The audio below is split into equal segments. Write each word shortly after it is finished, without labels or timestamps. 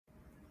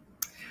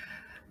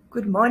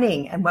Good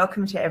morning and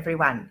welcome to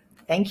everyone.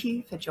 Thank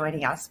you for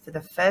joining us for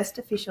the first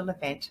official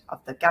event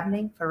of the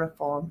Governing for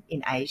Reform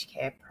in Aged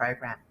Care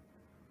program.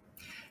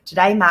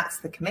 Today marks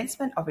the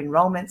commencement of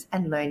enrolments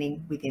and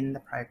learning within the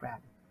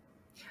program.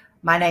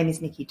 My name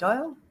is Nikki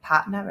Doyle,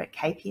 partner at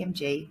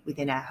KPMG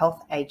within our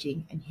Health,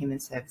 Ageing and Human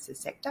Services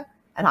sector,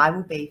 and I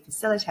will be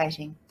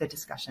facilitating the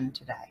discussion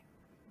today.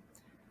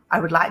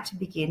 I would like to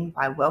begin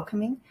by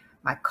welcoming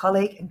my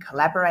colleague and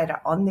collaborator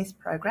on this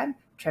program,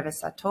 Trevor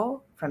Sator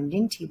from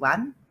NINTI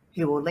 1,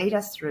 who will lead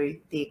us through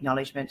the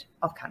acknowledgement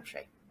of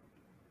country.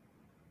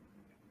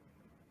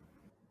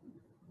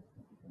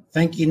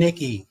 Thank you,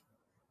 Nikki.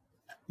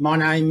 My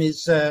name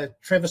is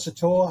Trevor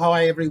Sator.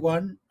 Hi,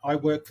 everyone. I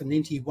work for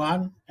NINTI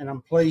 1 and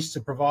I'm pleased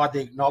to provide the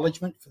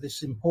acknowledgement for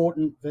this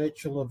important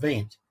virtual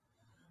event.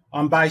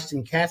 I'm based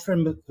in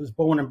Katherine, but was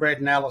born and bred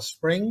in Alice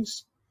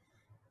Springs.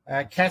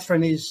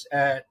 Katherine is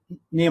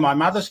near my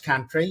mother's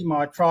country.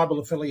 My tribal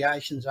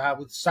affiliations are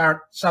with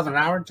Southern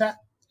Arrernte,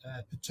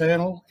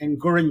 paternal, and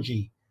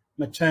Gurindji,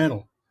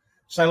 maternal.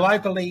 So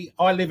locally,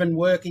 I live and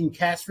work in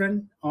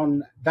Katherine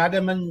on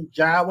Dugaman,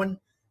 Jarwin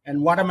and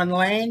Waddaman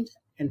land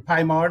and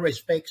pay my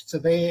respects to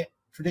their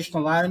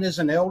traditional owners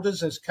and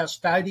elders as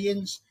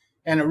custodians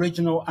and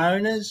original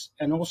owners,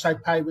 and also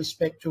pay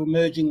respect to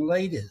emerging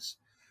leaders.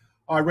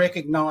 I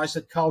recognise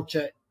that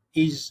culture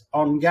is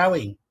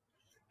ongoing.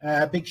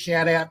 Big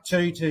shout out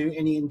to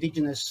any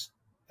Indigenous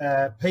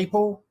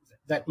people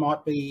that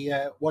might be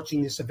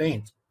watching this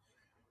event.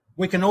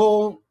 We can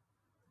all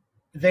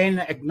then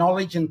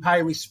acknowledge and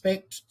pay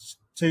respect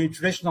to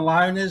traditional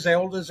owners,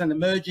 elders and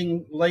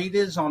emerging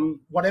leaders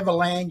on whatever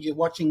land you're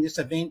watching this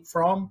event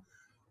from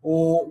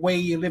or where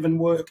you live and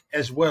work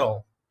as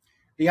well.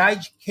 The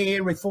Aged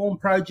Care Reform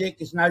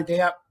Project is no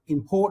doubt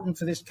important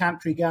for this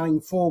country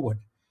going forward.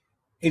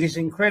 It is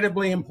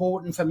incredibly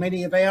important for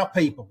many of our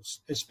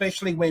peoples,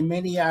 especially where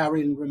many are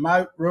in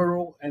remote,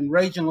 rural and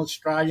regional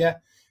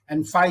Australia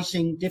and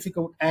facing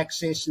difficult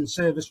access and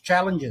service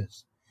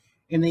challenges.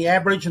 In the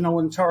Aboriginal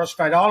and Torres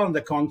Strait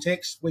Islander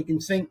context, we can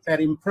think that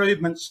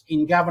improvements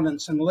in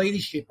governance and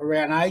leadership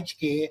around aged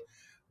care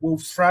will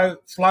flow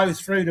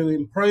through to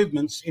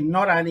improvements in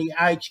not only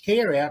aged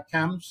care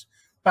outcomes,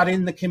 but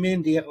in the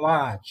community at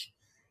large.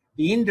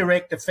 The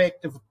indirect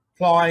effect of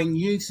applying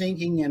new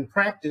thinking and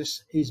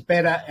practice is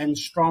better and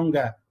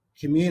stronger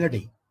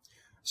community.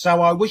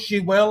 So I wish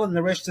you well in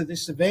the rest of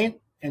this event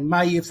and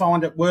may you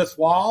find it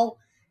worthwhile,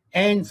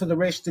 and for the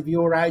rest of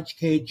your aged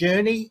care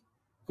journey,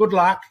 good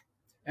luck.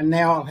 And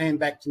now I'll hand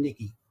back to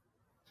Nikki.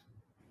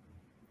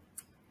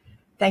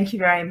 Thank you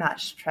very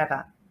much,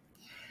 Trevor.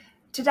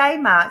 Today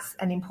marks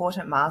an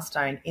important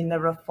milestone in the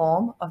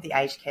reform of the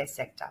aged care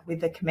sector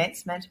with the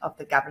commencement of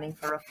the Governing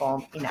for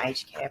Reform in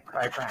Aged Care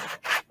program.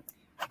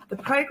 The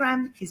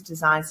program is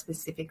designed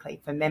specifically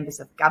for members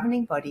of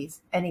governing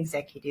bodies and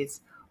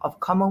executives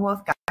of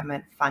Commonwealth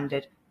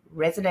government-funded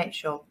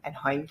residential and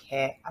home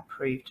care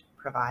approved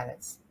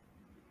providers.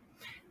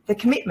 The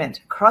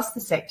commitment across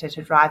the sector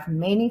to drive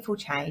meaningful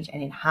change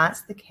and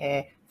enhance the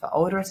care for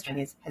older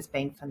Australians has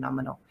been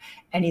phenomenal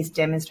and is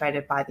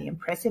demonstrated by the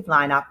impressive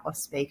lineup of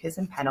speakers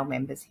and panel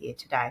members here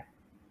today.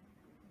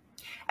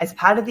 As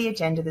part of the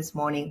agenda this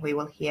morning, we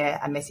will hear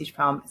a message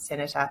from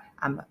Senator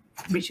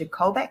Richard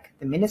Colbeck,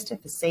 the Minister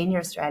for Senior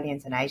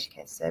Australians and Aged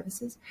Care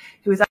Services,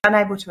 who is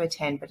unable to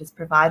attend but has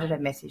provided a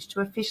message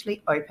to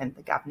officially open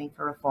the Governing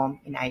for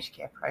Reform in Aged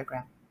Care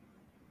program.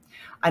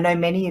 I know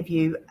many of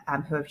you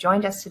who have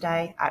joined us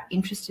today are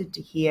interested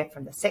to hear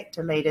from the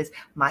sector leaders,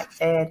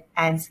 Baird,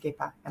 Anne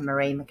Skipper and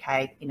Maree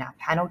McCabe, in our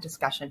panel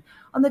discussion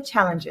on the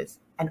challenges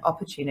and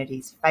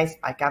opportunities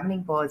faced by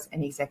governing boards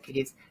and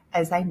executives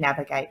as they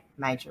navigate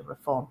major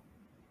reform.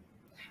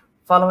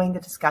 Following the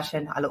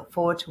discussion, I look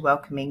forward to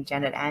welcoming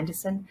Janet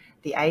Anderson,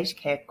 the Aged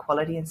Care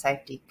Quality and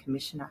Safety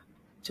Commissioner,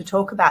 to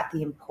talk about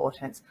the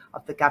importance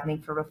of the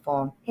Governing for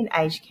Reform in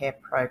Aged Care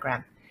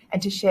program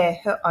and to share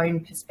her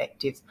own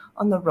perspectives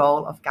on the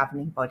role of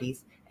governing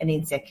bodies and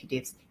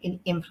executives in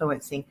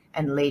influencing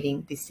and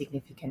leading this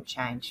significant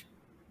change.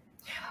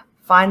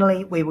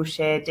 Finally, we will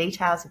share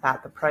details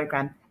about the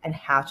program and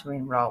how to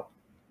enrol.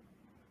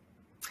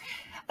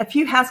 A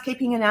few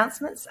housekeeping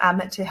announcements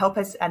to help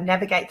us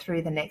navigate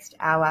through the next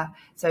hour.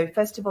 So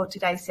first of all,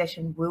 today's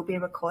session will be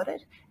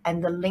recorded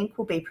and the link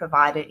will be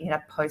provided in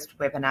a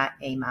post-webinar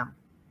email.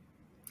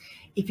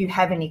 If you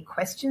have any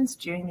questions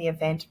during the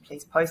event,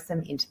 please post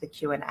them into the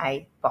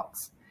Q&A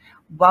box.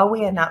 While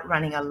we are not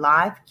running a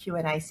live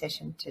Q&A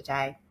session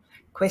today,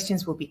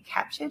 questions will be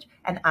captured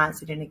and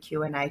answered in a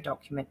Q&A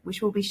document,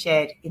 which will be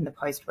shared in the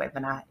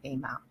post-webinar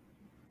email.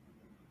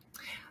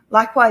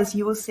 Likewise,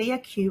 you will see a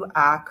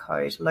QR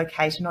code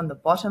located on the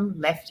bottom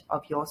left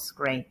of your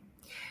screen.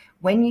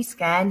 When you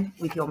scan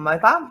with your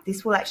mobile,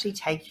 this will actually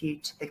take you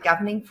to the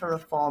Governing for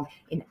Reform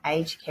in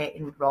Aged Care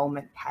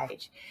enrolment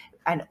page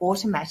and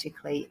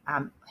automatically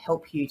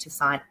help you to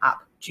sign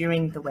up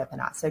during the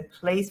webinar. So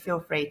please feel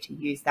free to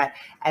use that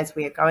as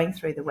we are going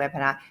through the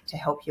webinar to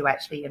help you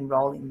actually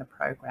enrol in the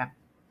program.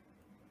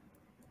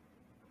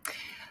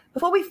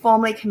 Before we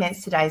formally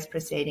commence today's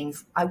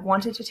proceedings, I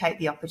wanted to take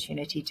the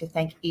opportunity to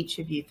thank each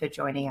of you for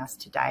joining us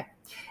today,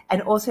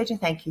 and also to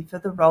thank you for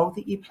the role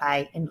that you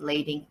play in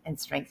leading and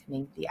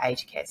strengthening the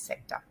aged care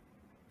sector.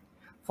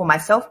 For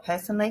myself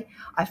personally,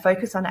 I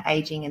focus on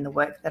ageing in the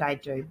work that I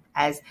do,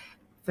 as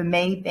for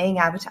me, being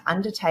able to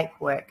undertake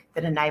work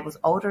that enables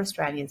older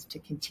Australians to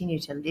continue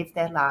to live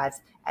their lives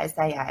as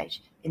they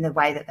age in the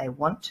way that they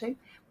want to,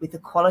 with the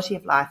quality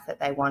of life that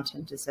they want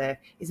and deserve,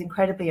 is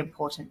incredibly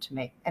important to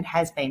me and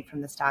has been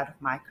from the start of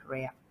my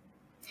career.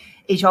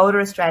 Each older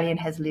Australian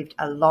has lived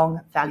a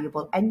long,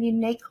 valuable and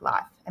unique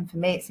life, and for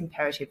me it's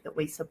imperative that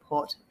we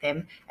support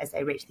them as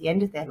they reach the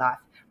end of their life,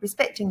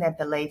 respecting their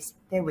beliefs,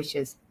 their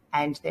wishes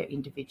and their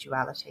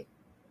individuality.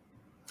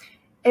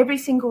 Every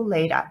single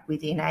leader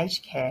within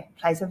aged care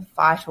plays a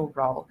vital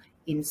role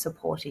in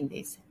supporting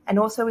this and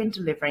also in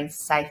delivering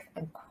safe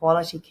and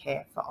quality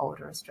care for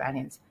older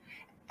Australians.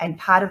 And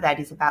part of that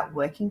is about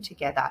working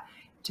together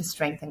to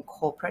strengthen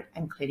corporate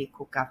and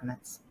clinical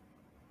governance.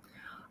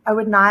 I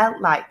would now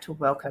like to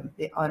welcome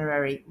the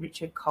Honorary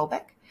Richard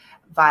Colbeck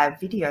via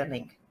video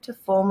link to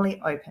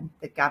formally open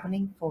the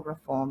Governing for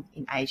Reform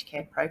in Aged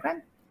Care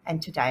program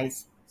and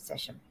today's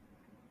session.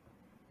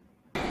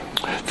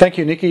 Thank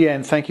you, Nikki,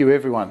 and thank you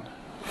everyone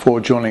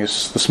for joining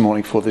us this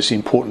morning for this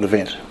important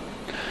event.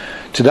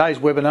 Today's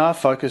webinar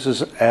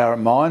focuses our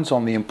minds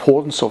on the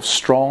importance of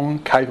strong,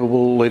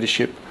 capable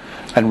leadership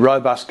and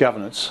robust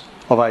governance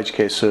of aged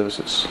care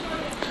services.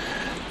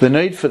 The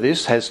need for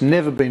this has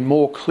never been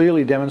more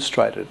clearly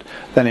demonstrated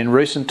than in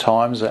recent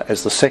times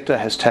as the sector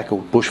has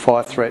tackled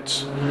bushfire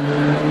threats,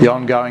 the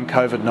ongoing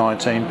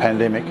COVID-19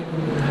 pandemic,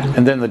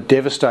 and then the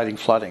devastating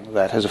flooding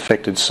that has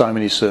affected so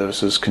many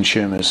services,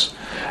 consumers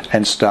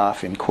and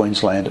staff in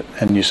Queensland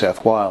and New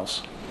South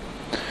Wales.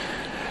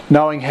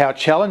 Knowing how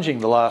challenging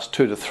the last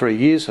 2 to 3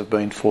 years have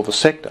been for the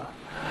sector,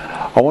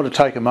 I want to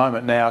take a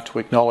moment now to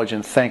acknowledge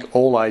and thank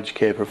all aged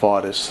care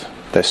providers,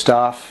 their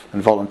staff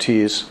and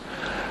volunteers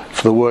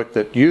for the work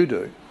that you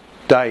do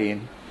day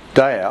in,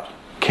 day out,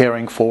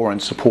 caring for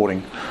and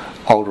supporting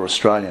older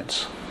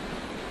Australians.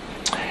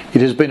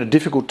 It has been a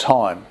difficult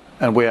time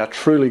and we are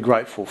truly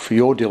grateful for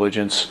your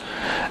diligence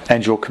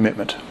and your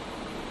commitment.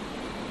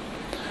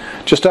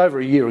 Just over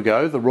a year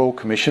ago, the Royal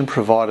Commission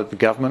provided the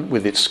government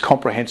with its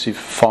comprehensive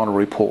final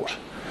report,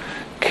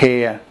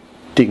 Care,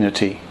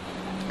 Dignity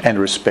and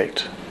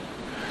Respect.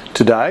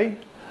 Today,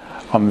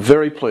 I'm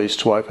very pleased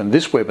to open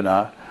this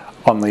webinar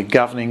on the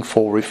Governing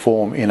for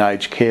Reform in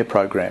Aged Care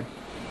program.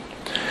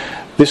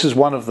 This is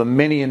one of the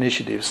many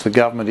initiatives the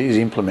government is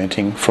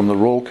implementing from the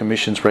Royal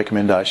Commission's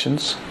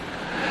recommendations,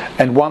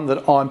 and one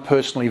that I'm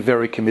personally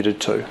very committed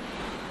to.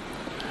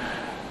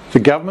 The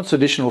government's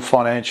additional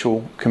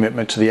financial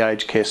commitment to the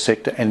aged care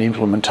sector and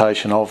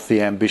implementation of the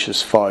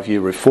ambitious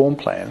 5-year reform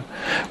plan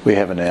we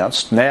have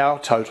announced now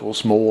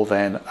totals more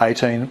than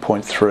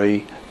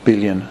 $18.3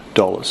 billion.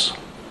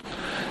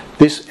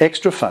 This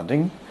extra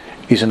funding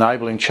is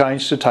enabling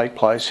change to take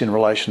place in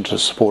relation to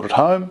support at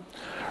home,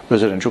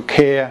 residential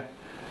care,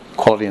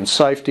 quality and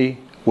safety,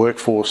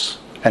 workforce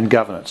and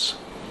governance.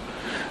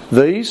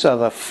 These are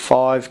the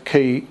 5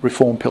 key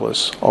reform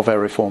pillars of our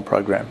reform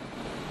program.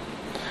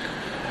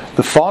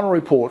 The final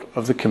report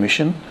of the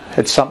Commission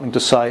had something to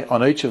say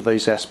on each of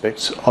these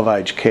aspects of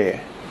aged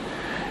care.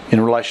 In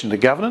relation to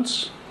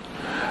governance,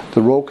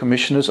 the Royal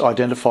Commissioners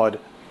identified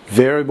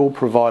variable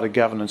provider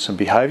governance and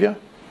behaviour,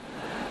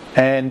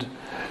 and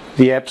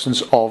the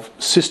absence of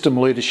system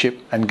leadership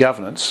and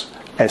governance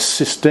as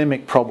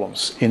systemic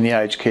problems in the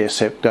aged care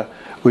sector,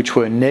 which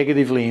were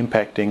negatively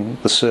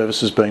impacting the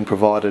services being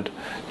provided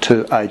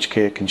to aged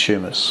care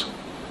consumers.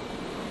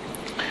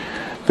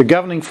 The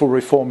Governing for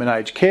Reform in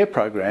Aged Care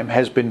program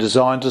has been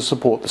designed to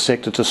support the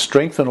sector to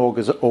strengthen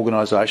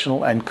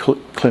organisational and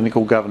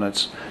clinical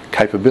governance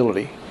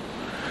capability.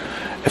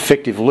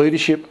 Effective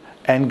leadership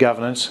and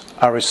governance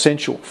are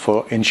essential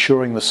for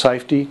ensuring the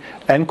safety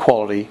and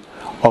quality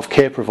of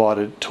care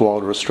provided to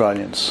older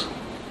Australians.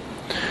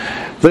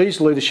 These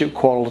leadership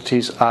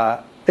qualities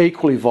are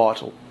equally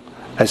vital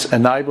as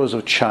enablers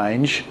of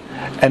change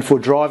and for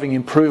driving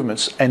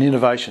improvements and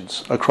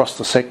innovations across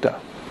the sector.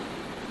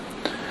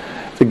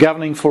 The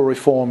Governing for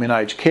Reform in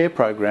Aged Care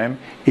program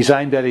is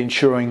aimed at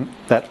ensuring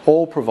that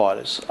all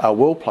providers are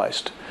well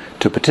placed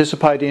to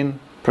participate in,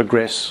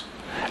 progress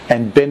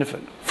and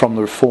benefit from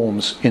the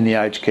reforms in the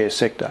aged care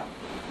sector.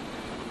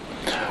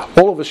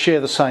 All of us share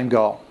the same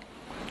goal: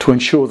 to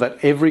ensure that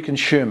every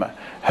consumer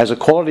has a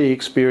quality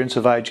experience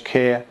of aged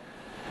care.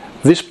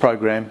 This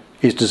program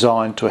is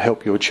designed to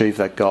help you achieve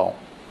that goal.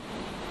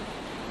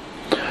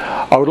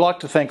 I would like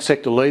to thank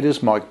sector leaders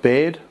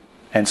Baird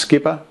and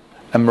Skipper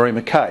and Maree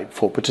McCabe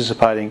for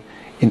participating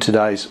in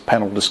today's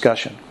panel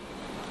discussion.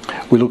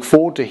 We look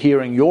forward to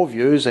hearing your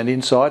views and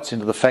insights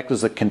into the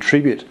factors that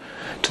contribute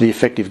to the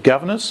effective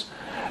governance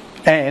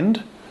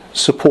and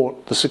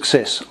support the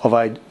success of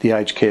the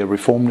Aged Care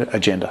Reform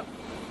agenda.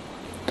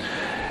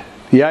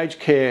 The Aged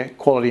Care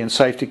Quality and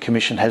Safety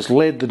Commission has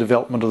led the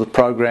development of the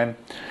program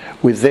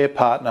with their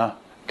partner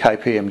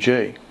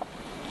KPMG.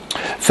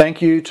 Thank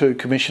you to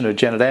Commissioner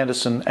Janet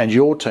Anderson and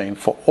your team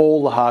for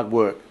all the hard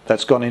work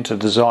that's gone into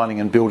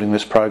designing and building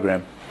this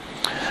program.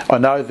 I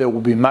know there will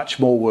be much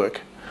more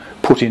work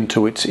put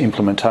into its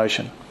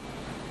implementation.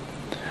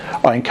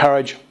 I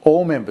encourage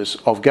all members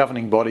of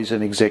governing bodies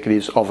and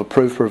executives of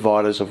approved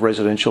providers of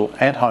residential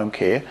and home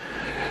care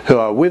who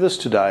are with us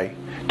today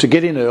to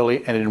get in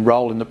early and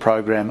enrol in the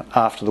program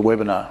after the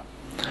webinar.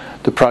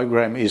 The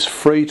program is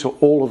free to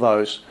all of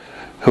those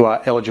who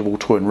are eligible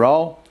to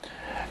enrol,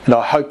 and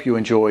I hope you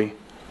enjoy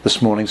this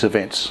morning's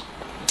events.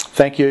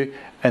 Thank you,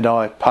 and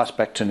I pass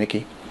back to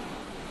Nikki.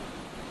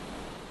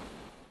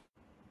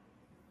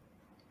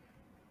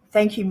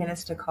 Thank you,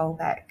 Minister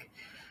Colbeck.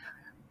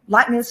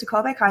 Like Minister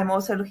Colbeck, I'm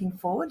also looking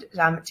forward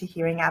to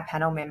hearing our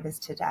panel members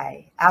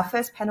today. Our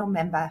first panel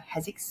member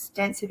has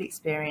extensive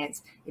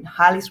experience in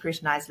highly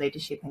scrutinised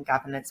leadership and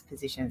governance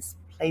positions.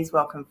 Please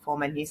welcome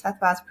former New South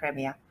Wales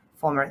Premier,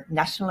 former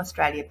National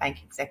Australia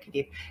Bank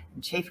Executive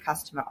and Chief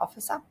Customer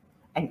Officer,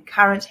 and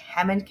current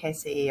HammondCare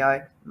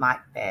CEO, Mike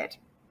Baird.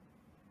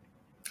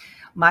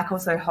 Mike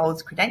also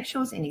holds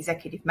credentials in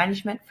executive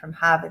management from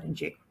Harvard and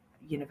Duke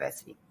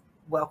University.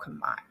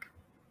 Welcome, Mike.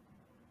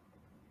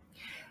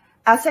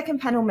 Our second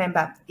panel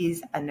member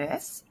is a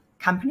nurse,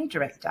 company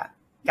director,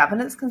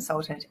 governance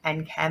consultant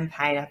and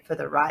campaigner for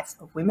the rights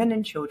of women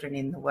and children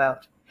in the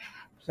world.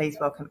 Please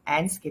welcome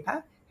Anne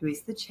Skipper, who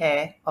is the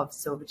chair of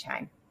Silver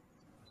Chain.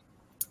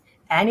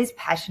 Anne is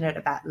passionate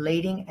about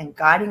leading and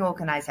guiding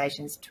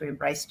organisations to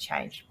embrace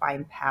change by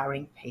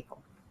empowering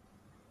people.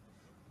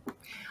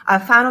 Our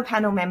final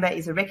panel member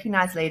is a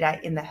recognised leader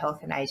in the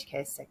health and aged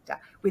care sector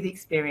with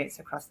experience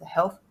across the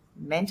health,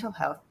 mental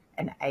health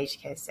and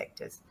aged care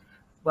sectors.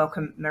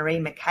 Welcome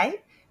Maree McCabe,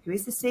 who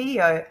is the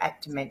CEO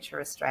at Dementia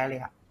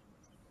Australia.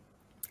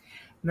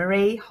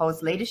 Maree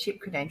holds leadership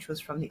credentials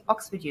from the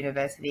Oxford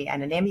University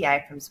and an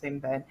MBA from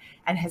Swinburne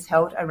and has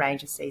held a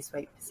range of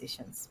C-suite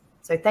positions.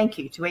 So thank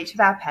you to each of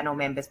our panel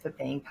members for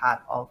being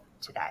part of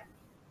today.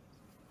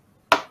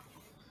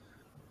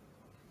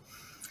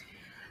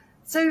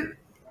 So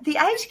the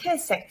aged care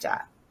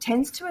sector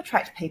tends to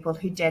attract people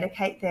who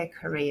dedicate their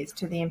careers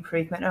to the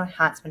improvement or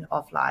enhancement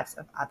of lives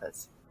of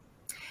others.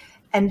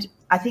 And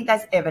I think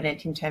that's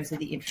evident in terms of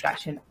the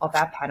introduction of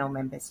our panel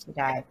members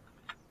today.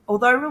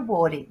 Although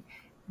rewarding,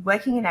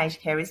 working in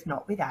aged care is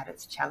not without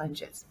its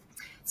challenges.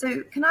 So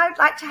I'd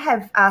like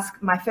to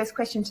ask my first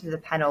question to the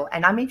panel,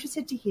 and I'm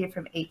interested to hear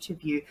from each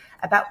of you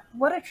about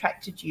what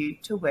attracted you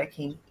to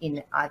working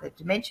in either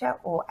dementia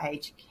or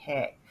aged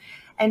care.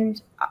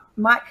 And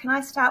Mike, can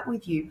I start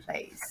with you,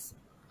 please?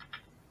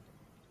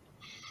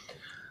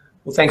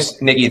 Well,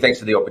 thanks, Nikki. Thanks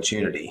for the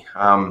opportunity.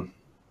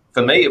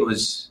 For me, it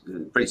was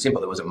pretty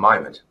simple. There was a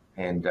moment,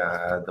 and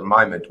the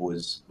moment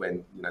was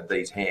when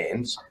these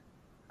hands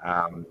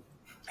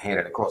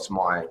handed across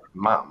my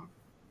mum,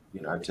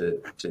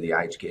 to the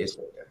aged care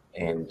sector,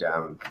 and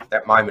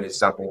that moment is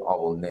something I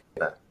will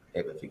never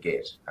ever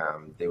forget.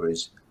 There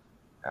was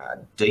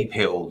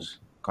deep-held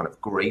kind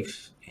of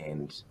grief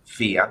and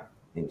fear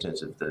in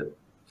terms of the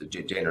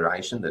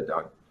degeneration that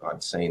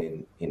I'd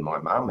seen in my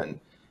mum, and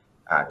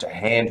to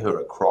hand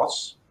her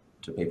across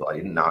to people I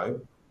didn't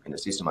know, in a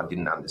system I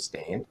didn't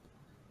understand,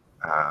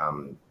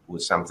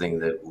 was something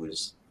that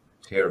was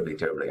terribly,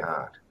 terribly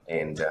hard.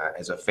 And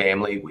as a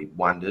family, we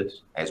wondered,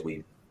 as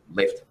we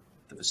left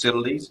the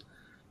facilities,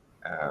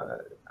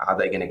 are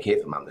they going to care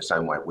for mum the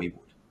same way we would?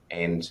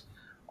 And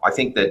I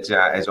think that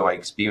as I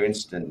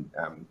experienced in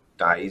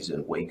days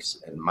and weeks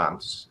and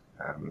months,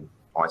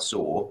 I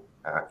saw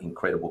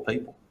incredible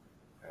people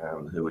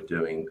who were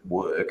doing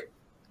work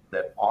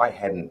that I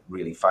hadn't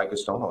really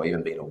focused on or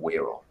even been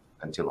aware of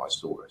until I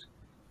saw it.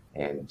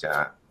 And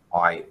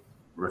I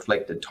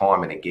reflected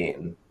time and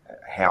again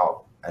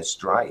how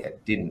Australia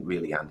didn't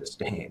really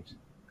understand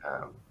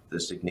the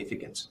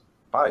significance,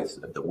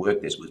 both of the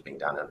work this was being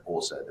done and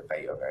also the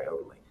value of our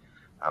elderly.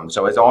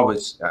 So as I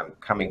was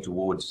coming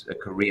towards a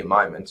career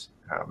moment,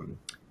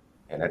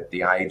 and at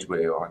the age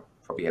where I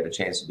probably had a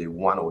chance to do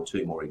one or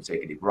two more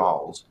executive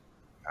roles,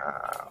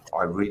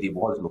 I really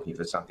was looking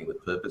for something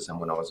with purpose. And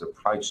when I was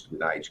approached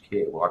with aged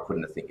care, well, I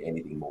couldn't think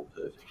anything more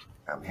perfect.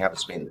 How to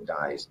spend the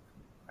days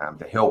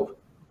to help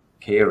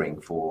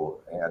caring for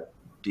our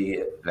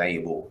dear,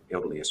 valuable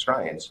elderly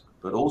Australians,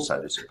 but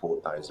also to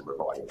support those that are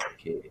providing that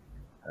care.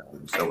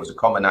 So it was a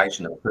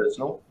combination of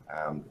personal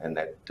and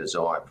that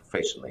desire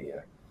professionally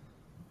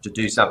to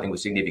do something with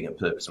significant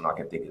purpose, and I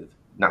can think of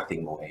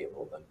nothing more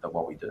valuable than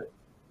what we do.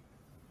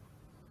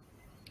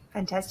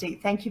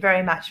 Fantastic. Thank you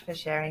very much for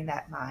sharing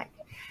that, Mike.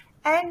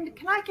 And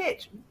can I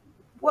get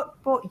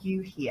what brought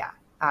you here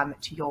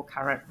to your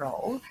current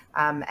role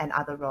and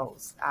other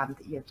roles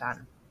that you've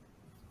done?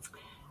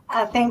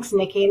 Thanks,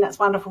 Nikki, and it's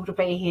wonderful to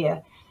be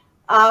here.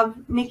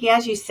 Nikki,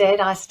 as you said,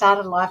 I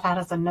started life out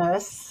as a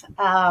nurse,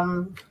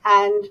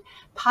 and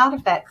part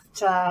of that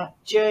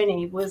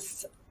journey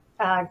was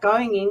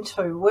going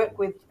into work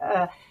with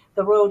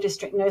the Royal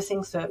District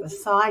Nursing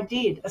Service. So I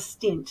did a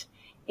stint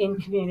in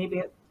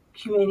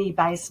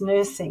community-based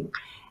nursing,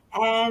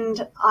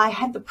 and I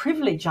had the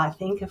privilege, I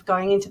think, of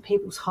going into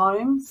people's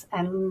homes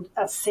and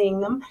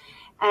seeing them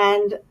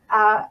and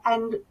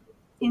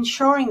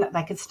ensuring that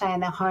they could stay in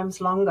their homes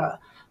longer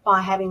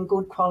by having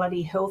good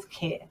quality health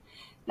care.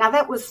 Now,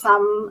 that was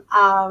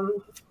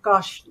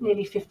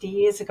nearly 50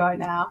 years ago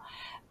now,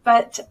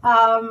 but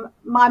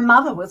my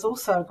mother was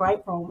also a great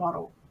role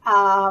model.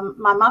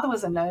 My mother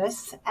was a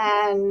nurse,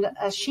 and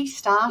she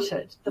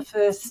started the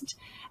first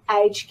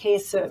aged care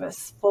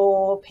service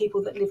for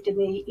people that lived in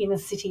the inner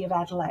city of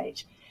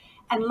Adelaide.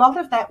 And a lot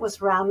of that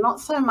was around not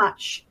so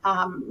much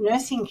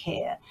nursing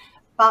care,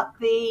 but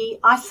the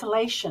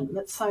isolation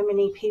that so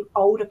many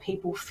older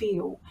people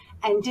feel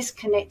and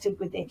disconnected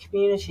with their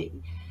community.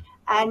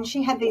 And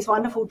she had these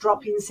wonderful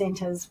drop-in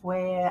centres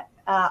where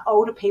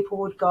older people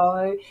would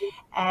go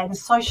and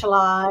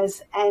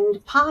socialise,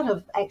 and part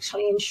of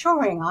actually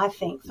ensuring, I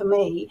think, for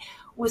me,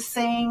 was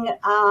seeing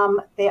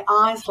their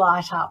eyes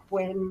light up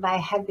when they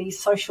had these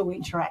social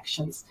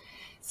interactions.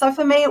 So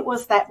for me, it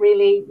was that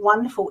really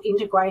wonderful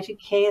integrated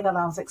care that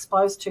I was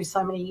exposed to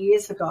so many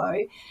years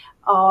ago,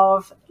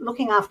 of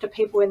looking after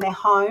people in their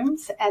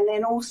homes, and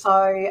then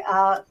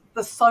also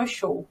the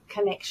social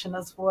connection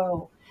as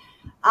well.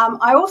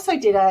 I also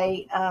did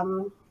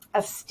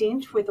a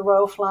stint with the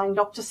Royal Flying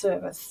Doctor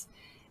Service,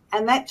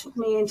 and that took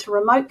me into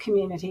remote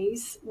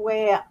communities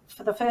where,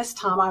 for the first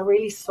time, I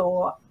really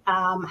saw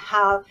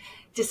how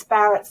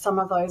disparate some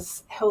of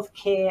those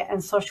healthcare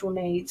and social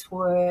needs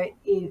were,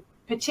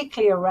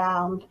 particularly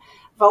around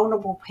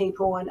vulnerable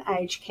people and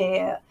aged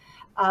care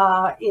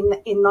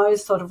in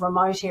those sort of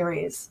remote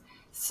areas.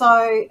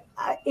 So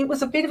it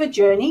was a bit of a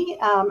journey,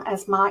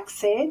 as Mike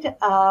said,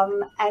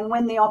 and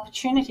when the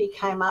opportunity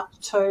came up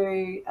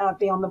to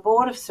be on the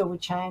board of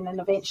Silverchain and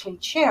eventually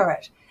chair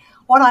it,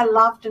 what I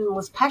loved and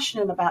was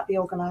passionate about the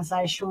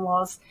organisation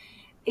was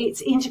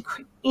its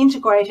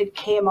integrated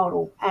care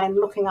model and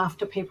looking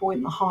after people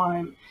in the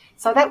home.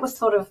 So that was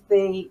sort of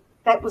the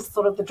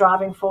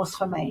driving force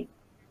for me.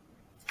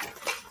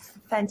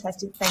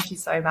 Fantastic. Thank you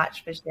so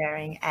much for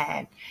sharing,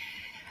 Anne.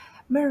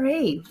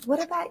 Maree,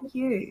 what about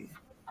you?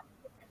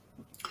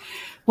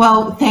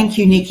 Well, thank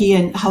you, Nikki,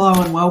 and hello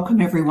and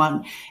welcome,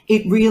 everyone.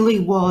 It really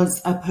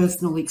was a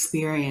personal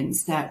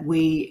experience that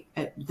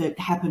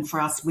happened for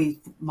us with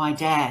my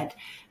dad.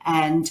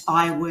 And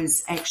I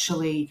was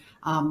actually,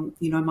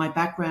 my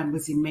background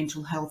was in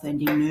mental health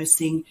and in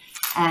nursing,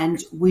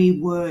 and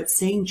we were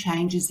seeing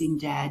changes in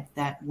Dad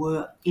that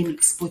were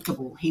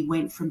inexplicable. He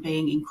went from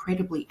being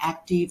incredibly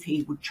active.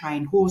 He would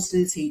train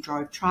horses, he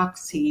drove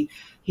trucks, he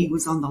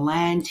was on the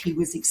land, he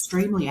was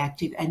extremely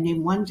active. And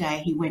then one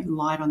day he went and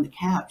lied on the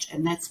couch,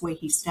 and that's where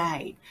he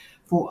stayed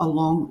for a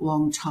long,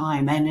 long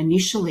time. And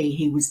initially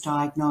he was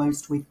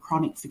diagnosed with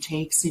chronic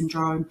fatigue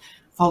syndrome,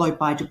 followed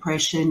by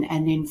depression,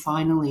 and then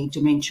finally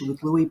dementia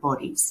with Lewy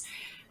bodies.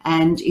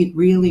 And it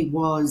really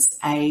was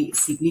a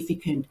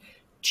significant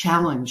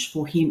challenge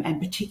for him,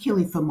 and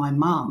particularly for my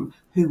mum,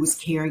 who was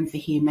caring for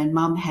him. And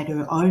Mum had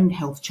her own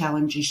health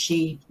challenges.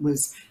 She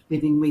was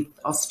living with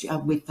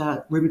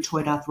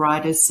rheumatoid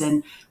arthritis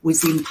and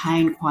was in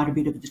pain quite a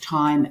bit of the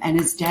time. And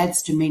as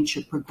Dad's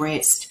dementia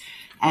progressed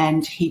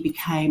and he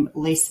became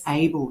less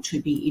able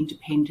to be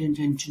independent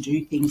and to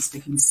do things for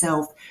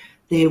himself,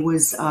 there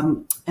was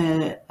an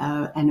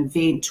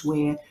event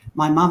where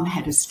my mum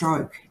had a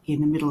stroke in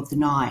the middle of the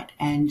night,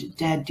 and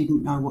Dad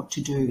didn't know what to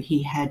do.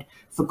 He had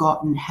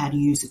forgotten how to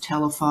use a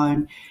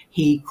telephone.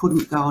 He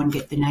couldn't go and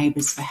get the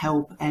neighbours for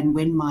help. And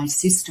when my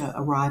sister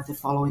arrived the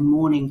following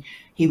morning,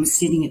 he was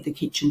sitting at the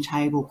kitchen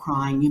table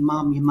crying, "Your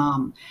mum, your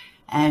mum."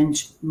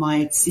 And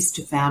my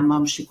sister found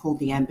Mum. She called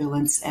the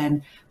ambulance,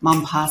 and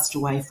Mum passed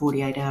away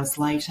 48 hours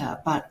later.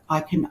 But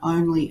I can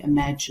only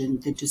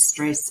imagine the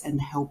distress and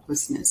the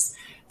helplessness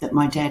that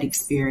my dad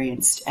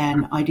experienced,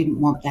 and I didn't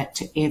want that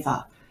to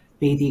ever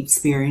be the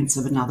experience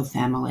of another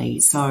family.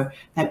 So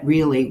that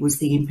really was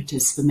the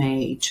impetus for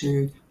me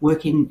to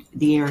work in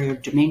the area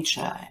of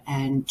dementia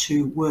and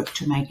to work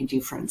to make a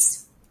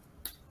difference.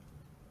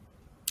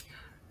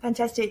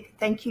 Fantastic.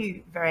 Thank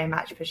you very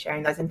much for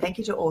sharing those, and thank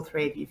you to all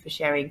three of you for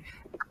sharing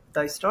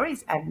those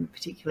stories, and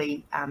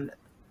particularly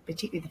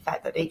the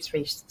fact that each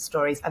three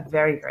stories are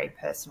very, very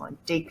personal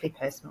and deeply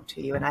personal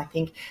to you. And I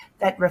think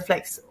that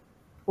reflects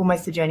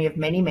almost the journey of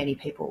many, many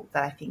people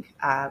that I think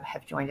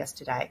have joined us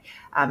today,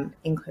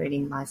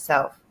 including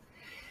myself.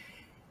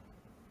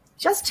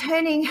 Just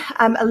turning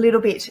a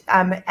little bit,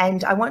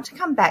 and I want to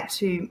come back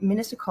to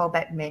Minister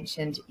Colbeck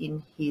mentioned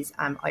in his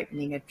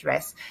opening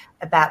address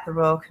about the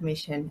Royal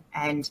Commission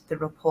and the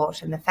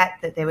report, and the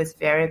fact that there was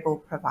variable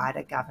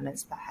provider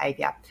governance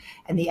behaviour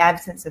and the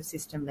absence of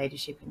system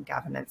leadership and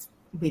governance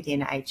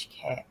within aged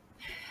care.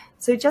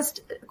 So just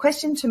a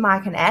question to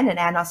Mike and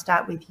Anne, I'll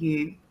start with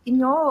you. In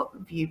your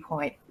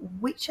viewpoint,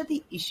 which are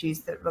the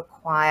issues that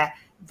require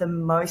the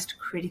most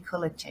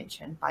critical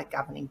attention by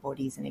governing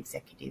bodies and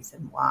executives,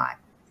 and why?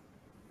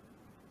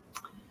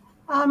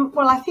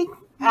 Well, I think,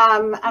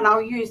 and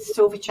I'll use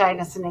Silverchain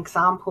as an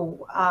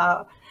example,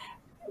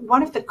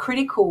 one of the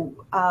critical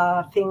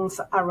things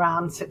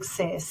around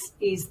success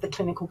is the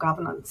clinical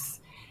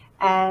governance.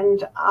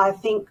 And I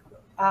think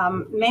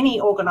many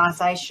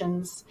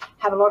organisations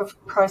have a lot of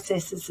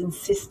processes and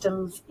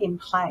systems in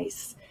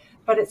place,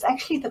 but it's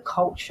actually the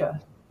culture,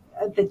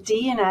 the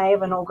DNA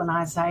of an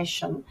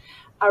organisation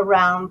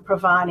around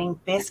providing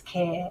best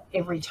care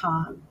every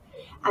time.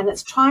 And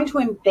it's trying to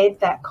embed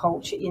that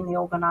culture in the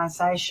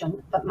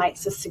organisation that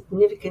makes a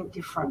significant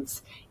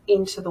difference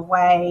into the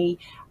way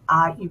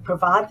you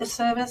provide the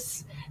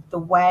service, the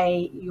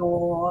way the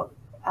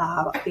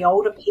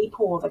older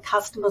people or the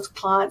customers,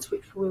 clients,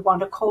 which we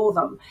want to call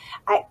them,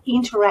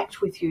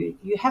 interact with you.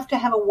 You have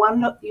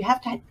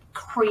to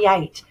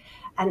create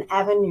an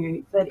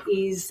avenue that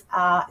is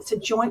it's a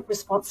joint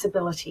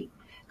responsibility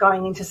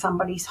going into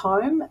somebody's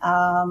home.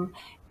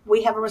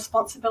 We have a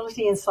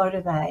responsibility and so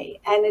do they.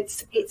 And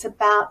it's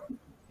about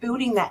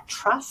building that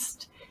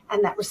trust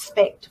and that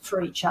respect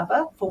for each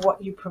other, for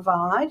what you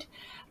provide.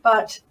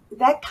 But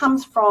that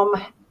comes from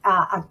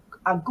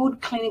a good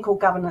clinical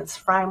governance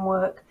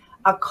framework,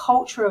 a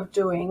culture of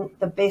doing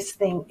the best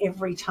thing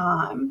every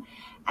time,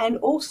 and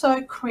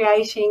also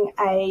creating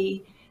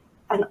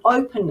an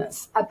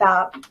openness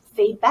about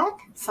feedback.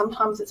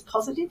 Sometimes it's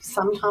positive,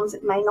 sometimes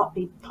it may not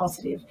be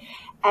positive,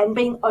 and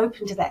being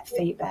open to that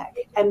feedback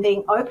and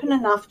being open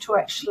enough to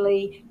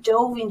actually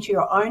delve into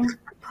your own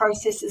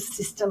processes,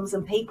 systems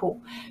and people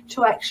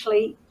to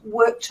actually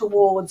work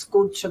towards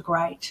good to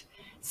great.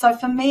 So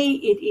for me,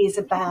 it is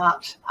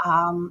about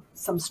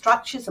some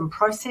structures and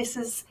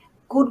processes,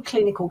 good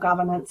clinical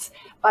governance,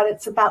 but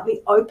it's about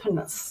the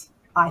openness,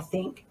 I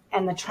think,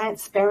 and the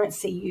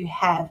transparency you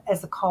have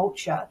as a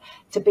culture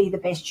to be the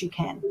best you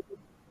can.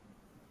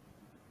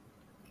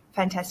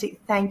 Fantastic.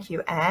 Thank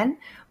you, Anne.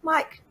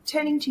 Mike,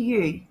 turning to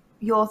you,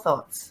 your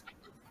thoughts.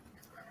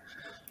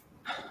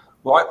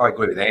 Well, I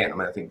agree with Anne. I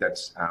mean, I think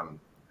that's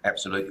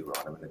absolutely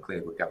right. I mean, the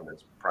clinical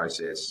governance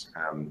process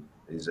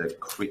is a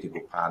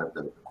critical part of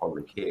the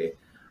quality care.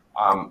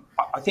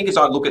 I think as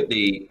I look at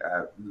the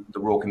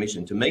Royal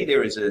Commission, to me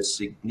there is a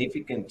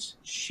significant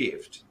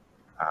shift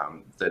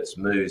that's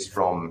moves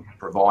from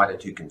provider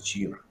to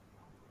consumer.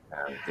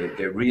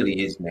 There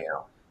really is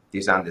now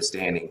this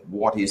understanding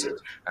what is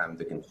it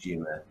the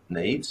consumer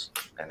needs,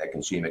 and that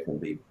consumer can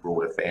be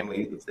broader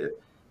family if the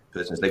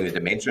person is living with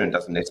dementia and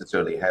doesn't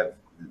necessarily have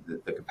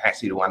the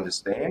capacity to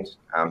understand.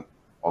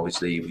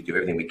 Obviously, we do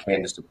everything we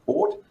can to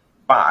support,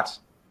 but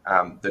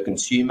the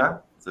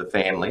consumer, the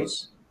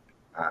families,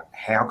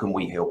 how can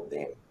we help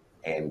them?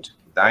 And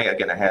they are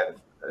going to have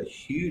a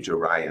huge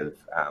array of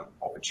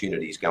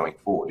opportunities going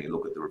forward when you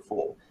look at the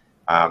reform.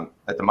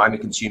 At the moment,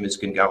 consumers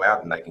can go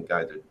out and they can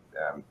go to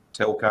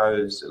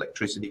telcos,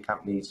 electricity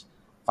companies,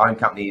 phone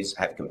companies,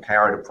 have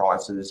comparative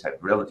prices, have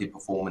relative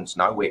performance,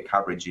 know where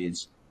coverage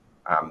is.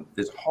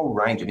 There's a whole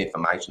range of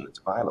information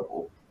that's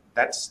available.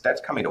 That's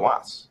coming to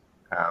us.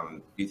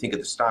 You think of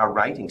the star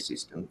rating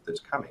system that's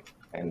coming,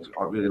 and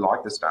I really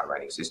like the star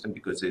rating system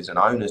because there's an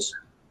onus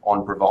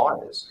on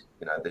providers.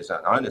 You know, there's an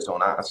onus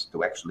on us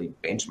to actually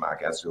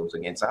benchmark ourselves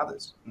against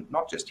others,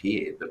 not just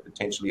here, but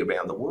potentially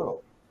around the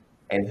world.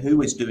 And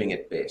who is doing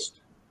it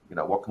best? You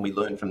know, what can we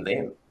learn from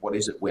them? What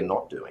is it we're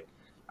not doing?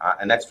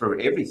 And that's for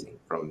everything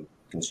from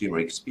consumer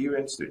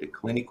experience through to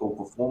clinical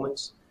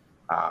performance.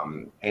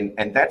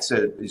 And that's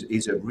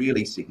is a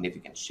really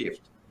significant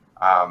shift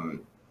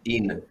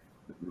in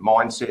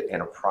mindset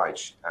and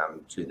approach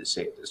to the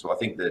sector. So I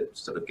think that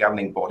sort of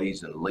governing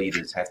bodies and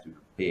leaders have to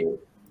prepare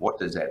what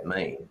does that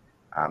mean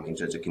in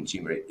terms of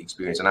consumer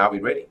experience, and are we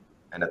ready?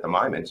 And at the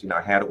moment, you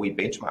know, how do we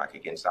benchmark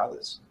against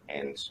others?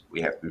 And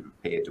we have to be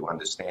prepared to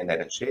understand that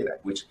and share that,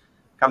 which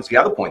comes to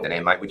the other point that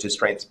Anne made, which is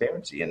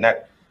transparency. And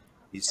that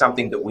is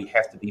something that we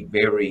have to be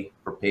very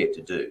prepared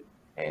to do.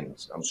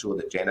 And I'm sure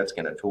that Janet's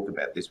going to talk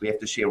about this. We have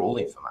to share all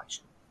the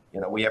information.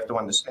 You know, we have to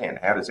understand,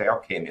 how does our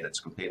care minutes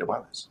compare to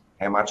others?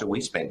 How much are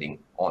we spending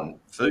on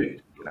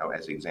food, you know,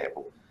 as an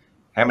example?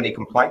 How many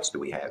complaints do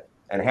we have?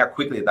 And how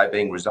quickly are they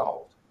being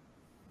resolved?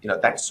 You know,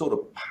 that sort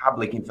of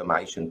public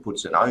information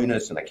puts an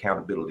onus and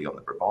accountability on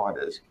the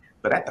providers,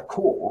 but at the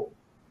core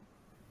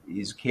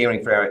is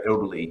caring for our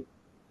elderly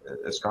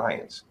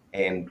Australians.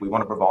 And we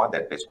want to provide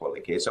that best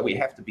quality care. So we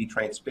have to be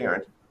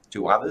transparent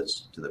to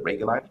others, to the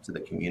regulator, to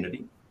the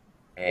community.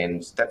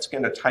 And that's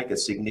going to take a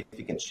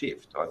significant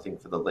shift, I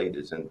think, for the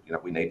leaders. And, you know,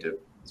 we need to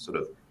sort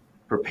of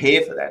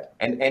prepare for that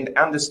and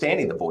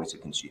understanding the voice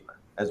of consumer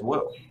as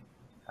well.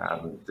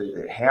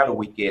 How do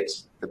we get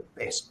the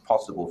best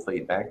possible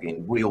feedback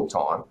in real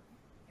time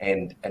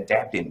and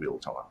adapt in real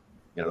time?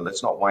 You know,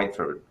 let's not wait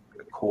for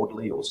a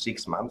quarterly or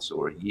 6 months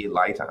or a year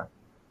later.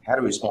 How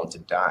do we respond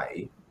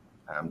today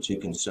to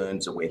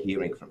concerns that we're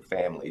hearing from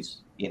families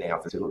in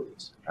our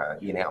facilities,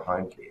 in our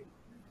home care?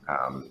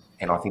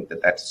 And I think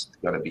that that's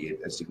going to be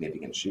a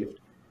significant shift.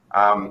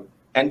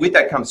 And with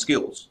that comes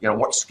skills. You know,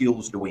 what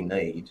skills do we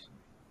need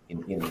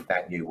in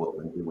that new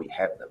world, and do we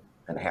have them?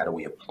 And how do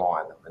we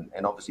apply them?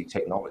 And obviously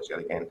technology,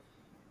 again,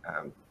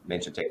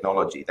 mentioned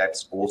technology,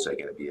 that's also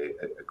going to be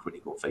a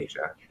critical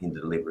feature in the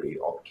delivery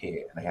of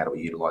care, and how do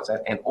we utilise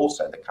that? And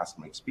also the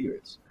customer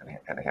experience,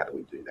 and how do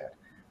we do that?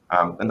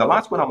 And the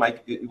last one I'll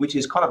make, which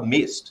is kind of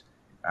missed,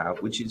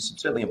 which is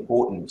certainly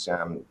important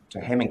to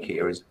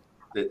HammondCare, is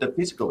the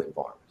physical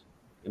environment.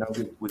 You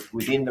know,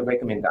 within the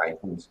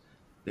recommendations,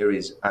 there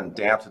is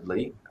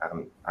undoubtedly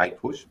a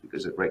push,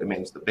 because it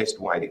recommends the best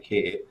way to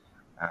care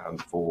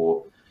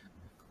for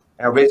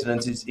our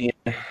residents is in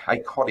a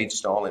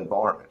cottage-style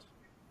environment.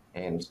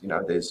 And, you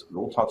know, there's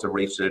all types of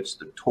research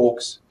that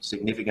talks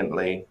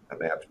significantly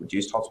about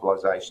reduced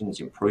hospitalisations,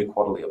 improved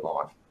quality of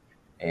life.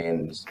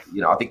 And,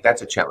 you know, I think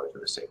that's a challenge for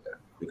the sector,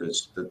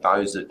 because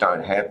those that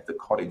don't have the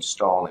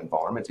cottage-style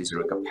environments, is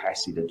there a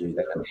capacity to do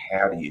that, and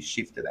how do you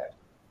shift to that?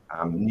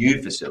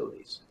 New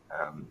facilities,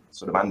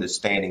 sort of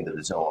understanding the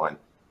design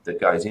that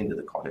goes into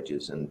the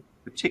cottages, and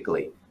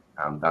particularly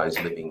those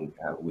living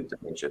with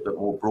dementia. But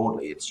more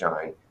broadly, it's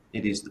showing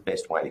it is the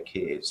best way to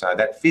care. So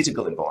that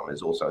physical environment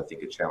is also, I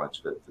think, a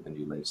challenge for the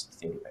new leaders to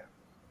think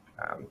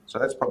about. So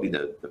that's probably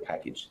the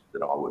package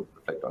that I would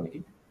reflect on,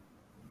 Nikki.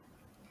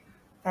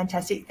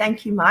 Fantastic.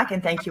 Thank you, Mike,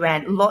 and thank you,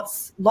 Anne.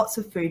 Lots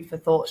of food for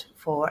thought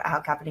for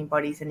our governing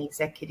bodies and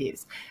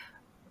executives.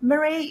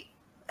 Maree,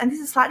 and this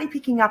is slightly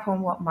picking up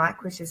on what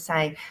Mike was just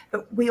saying,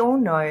 but we all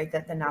know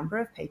that the number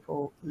of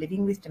people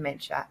living with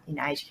dementia in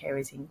aged care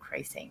is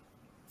increasing.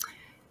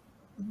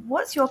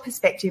 What's your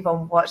perspective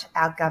on what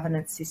our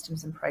governance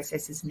systems and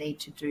processes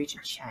need to do to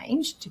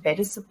change to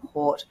better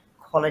support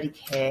quality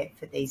care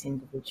for these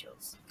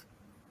individuals?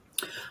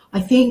 I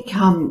think,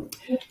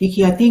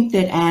 Vicky, I think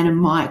that Anne and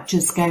Mike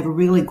just gave a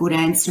really good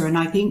answer. And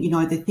I think, you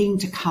know, the thing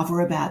to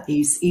cover about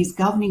this is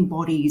governing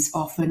bodies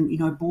often, you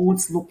know,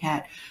 boards look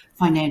at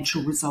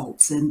financial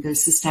results and the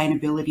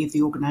sustainability of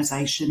the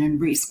organisation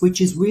and risk,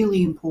 which is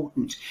really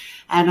important.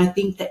 And I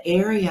think the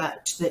area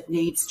that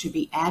needs to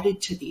be added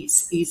to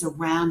this is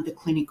around the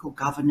clinical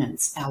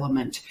governance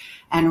element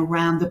and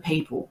around the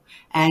people.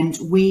 And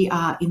we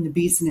are in the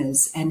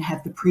business and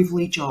have the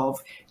privilege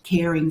of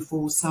caring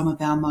for some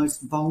of our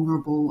most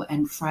vulnerable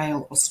and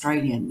frail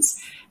Australians.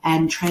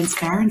 And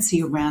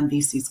transparency around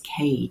this is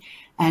key.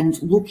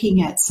 And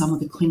looking at some of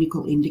the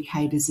clinical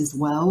indicators as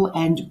well,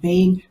 and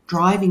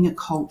driving a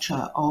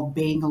culture of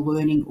being a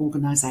learning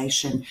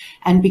organisation.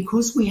 And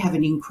because we have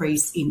an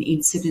increase in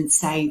incidents,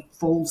 say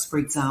falls, for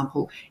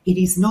example, it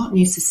is not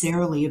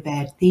necessarily a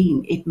bad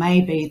thing. It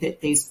may be that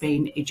there's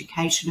been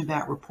education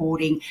about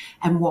reporting,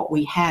 and what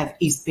we have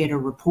is better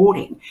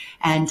reporting.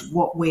 And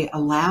what we're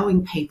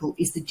allowing people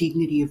is the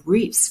dignity of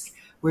risk.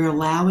 We're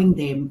allowing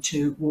them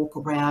to walk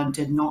around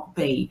and not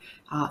be,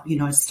 you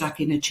know,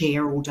 stuck in a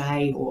chair all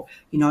day, or,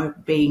 you know,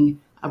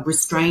 being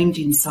restrained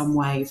in some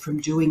way from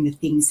doing the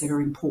things that are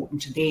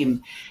important to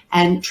them.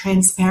 And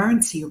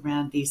transparency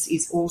around this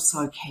is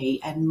also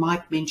key. And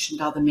Mike mentioned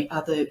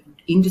other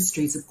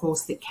industries, of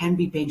course, that can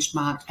be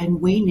benchmarked,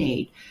 and we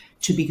need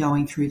to be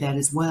going through that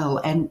as well.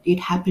 And it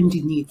happened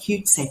in the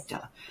acute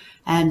sector.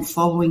 And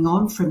following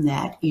on from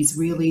that is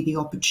really the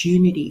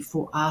opportunity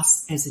for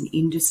us as an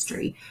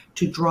industry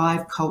to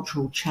drive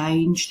cultural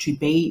change, to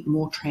be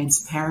more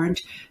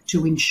transparent,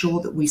 to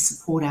ensure that we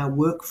support our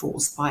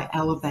workforce by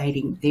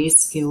elevating their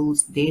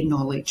skills, their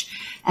knowledge.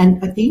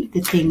 And I think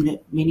the thing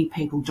that many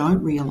people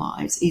don't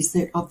realise is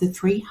that of the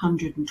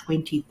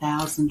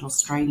 320,000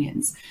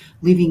 Australians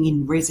living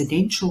in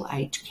residential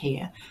aged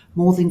care,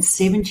 more than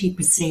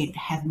 70%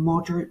 have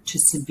moderate to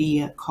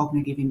severe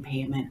cognitive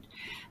impairment.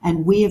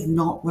 And we have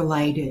not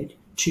related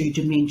to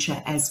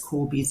dementia as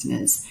core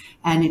business.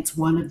 And it's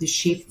one of the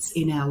shifts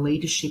in our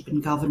leadership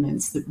and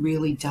governance that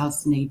really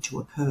does need to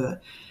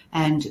occur.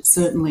 And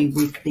certainly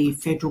with the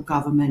federal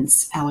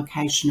government's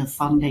allocation of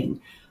funding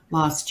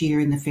last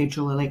year in the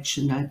federal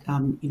election,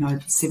 you know,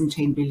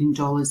 $17 billion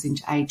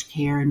into aged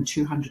care and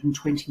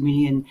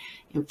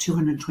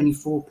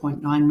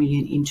 $224.9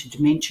 million into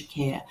dementia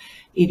care,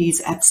 it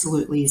is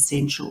absolutely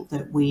essential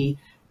that we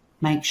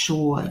make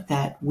sure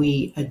that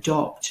we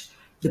adopt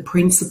the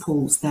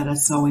principles that are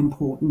so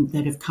important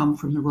that have come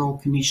from the Royal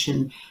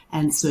Commission,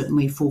 and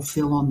certainly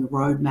fulfil on the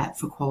roadmap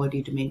for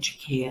quality dementia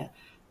care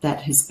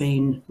that has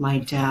been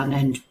laid down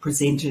and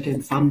presented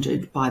and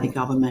funded by the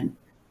government.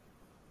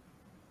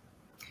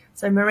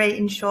 So Maree,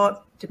 in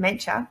short,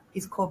 dementia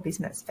is core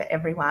business for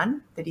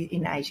everyone that is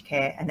in aged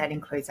care, and that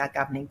includes our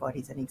governing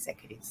bodies and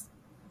executives.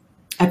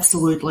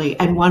 Absolutely.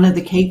 And one of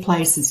the key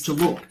places to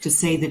look to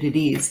see that it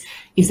is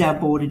our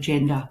board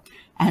agenda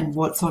and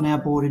what's on our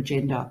board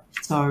agenda.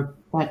 So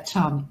that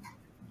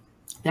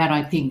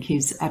I think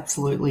is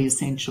absolutely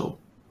essential.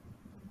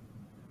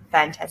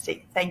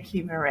 Fantastic. Thank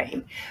you,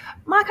 Maree.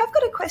 Mike, I've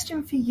got a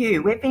question for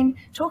you. We've been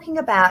talking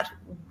about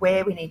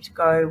where we need to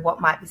go,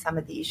 what might be some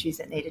of the issues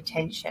that need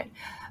attention.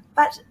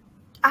 But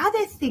are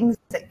there things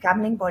that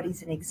governing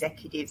bodies and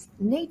executives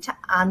need to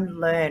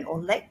unlearn or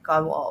let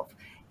go of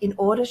in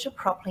order to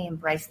properly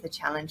embrace the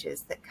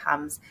challenges that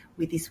comes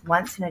with this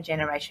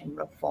once-in-a-generation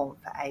reform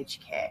for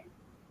aged care?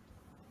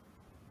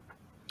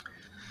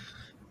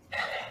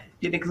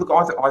 Yeah, Nick, look,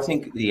 I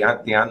think the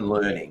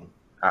unlearning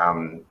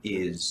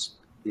is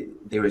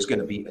there is going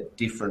to be a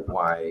different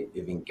way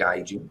of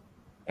engaging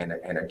and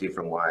a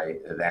different way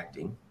of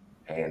acting,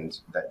 and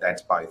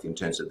that's both in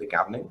terms of the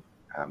governing,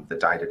 the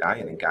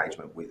day-to-day, and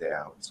engagement with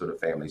our sort of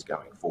families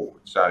going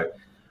forward. So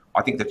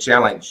I think the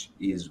challenge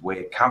is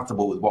we're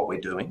comfortable with what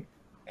we're doing,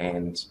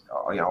 and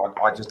you know,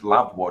 I just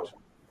loved what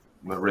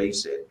Maree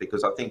said,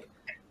 because I think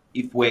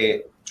if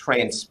we're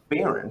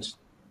transparent,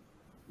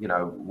 you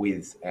know,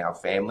 with our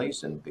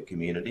families and the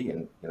community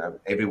and, you know,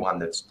 everyone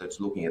that's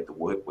looking at the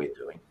work we're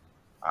doing,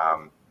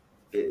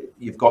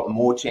 you've got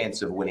more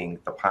chance of winning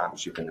the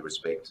partnership and the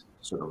respect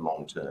sort of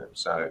long term.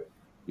 So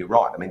you're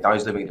right. I mean,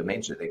 those living with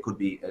dementia, there could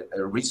be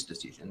a risk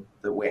decision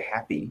that we're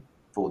happy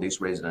for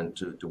this resident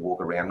to walk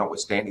around,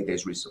 notwithstanding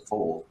there's risks of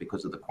fall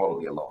because of the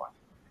quality of life.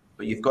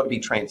 But you've got to be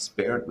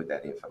transparent with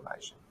that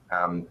information.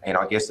 And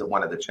I guess that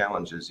one of the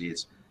challenges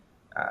is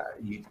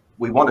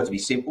we want it to be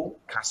simple,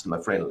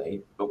 customer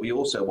friendly, but we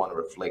also want to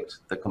reflect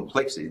the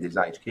complexity of this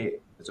aged care.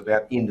 It's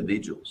about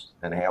individuals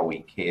and how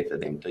we care for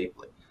them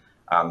deeply.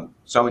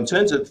 So in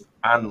terms of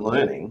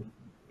unlearning,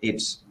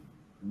 it's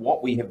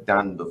what we have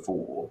done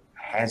before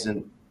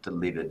hasn't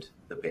delivered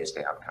the best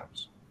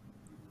outcomes.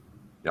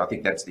 You know, I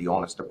think that's the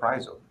honest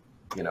appraisal.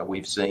 You know,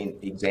 we've seen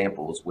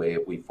examples where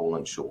we've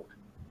fallen short.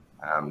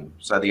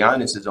 So the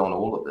onus is on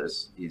all of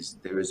us is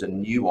there is a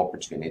new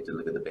opportunity to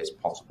deliver the best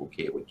possible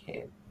care we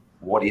can.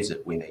 What is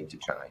it we need to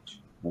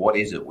change? What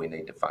is it we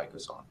need to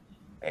focus on?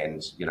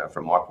 And, you know,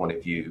 from my point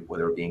of view,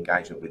 whether it be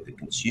engagement with the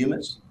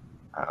consumers,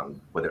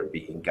 whether it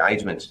be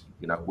engagement,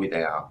 you know, with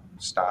our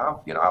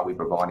staff, you know, are we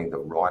providing the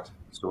right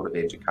sort of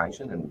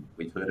education? And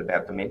we've heard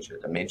about dementia.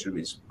 Dementia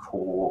is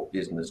core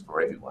business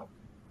for everyone.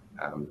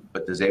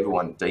 But does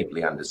everyone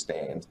deeply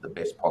understand the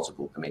best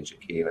possible dementia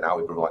care, and are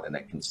we providing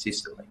that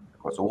consistently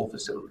across all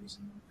facilities?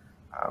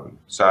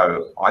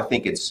 So I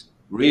think it's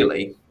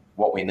really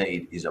what we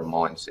need is a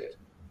mindset.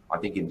 I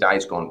think in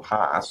days gone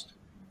past,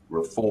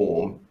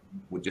 reform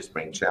would just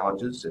bring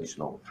challenges,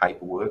 additional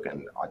paperwork,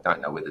 and I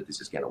don't know whether this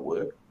is going to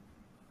work.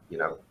 You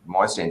know,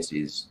 my sense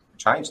is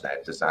change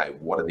that to say,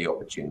 what are the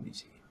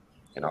opportunities here?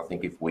 And I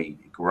think if we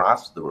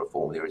grasp the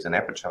reform, there is an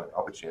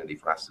opportunity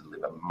for us to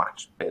deliver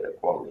much better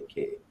quality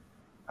care.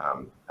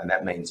 And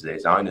that means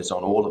there's onus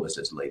on all of us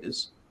as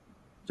leaders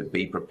to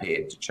be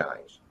prepared to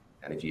change.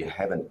 And if you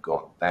haven't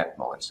got that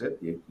mindset,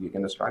 you're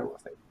going to struggle,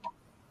 I think.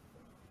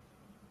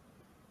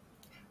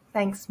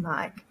 Thanks,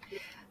 Mike.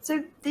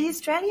 So the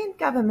Australian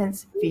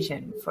government's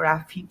vision for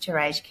our future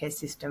aged care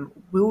system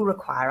will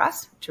require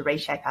us to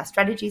reshape our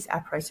strategies,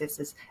 our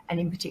processes, and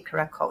in particular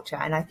our culture.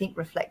 And I think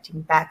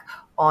reflecting back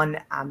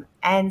on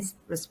Anne's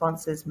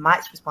responses,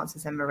 Mike's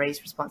responses, and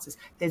Maree's responses,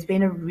 there's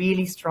been a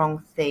really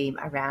strong theme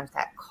around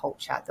that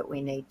culture that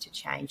we need to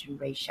change and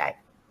reshape.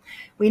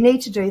 We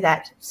need to do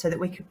that so that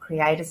we can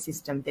create a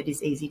system that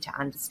is easy to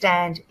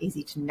understand,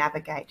 easy to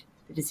navigate,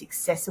 that is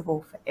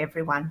accessible for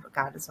everyone,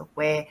 regardless of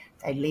where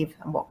they live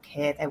and what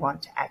care they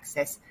want to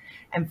access,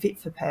 and fit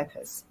for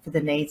purpose for the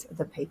needs of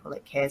the people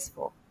it cares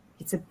for.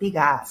 It's a big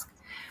ask.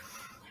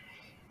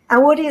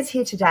 Our audience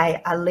here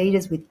today are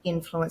leaders with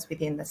influence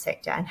within the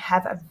sector and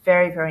have a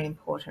very, very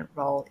important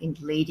role in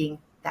leading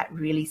that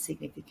really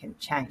significant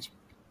change.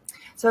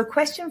 So a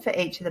question for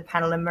each of the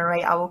panel, and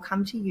Maree, I will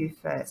come to you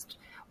first.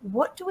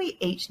 What do we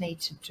each need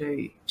to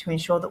do to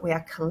ensure that we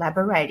are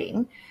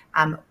collaborating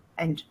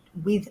and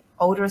with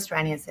older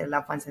Australians, their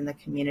loved ones in the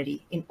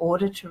community, in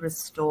order to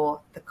restore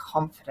the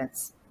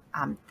confidence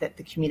that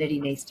the community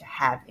needs to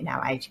have in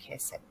our aged care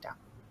sector?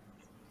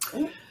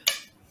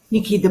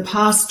 Nikki, the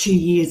past 2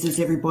 years, as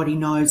everybody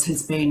knows,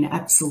 has been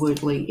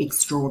absolutely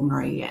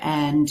extraordinary,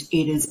 and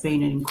it has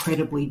been an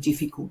incredibly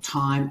difficult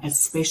time,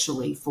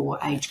 especially for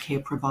aged care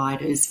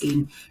providers,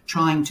 in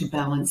trying to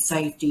balance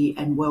safety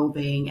and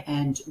wellbeing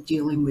and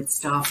dealing with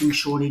staffing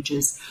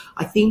shortages.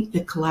 I think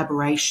the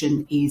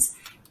collaboration is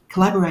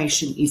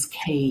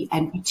key,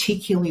 and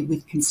particularly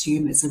with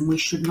consumers, and we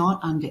should not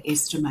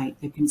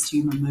underestimate the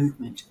consumer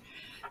movement.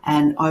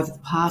 And over the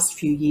past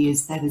few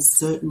years, that has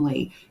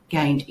certainly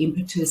gained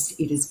impetus,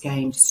 it has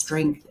gained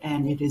strength,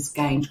 and it has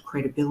gained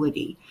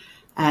credibility.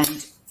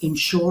 And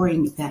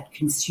ensuring that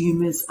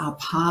consumers are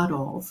part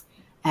of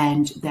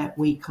and that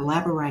we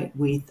collaborate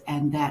with,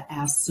 and that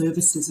our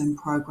services and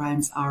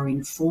programs are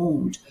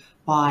informed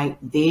by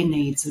their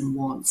needs and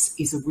wants,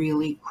 is a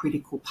really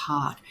critical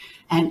part.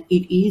 And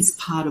it is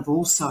part of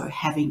also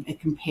having a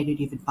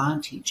competitive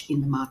advantage in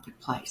the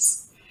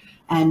marketplace.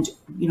 And,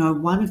 you know,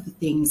 one of the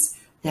things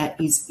that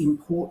is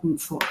important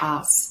for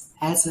us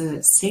as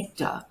a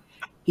sector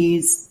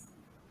is,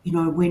 you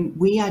know, when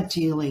we are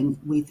dealing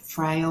with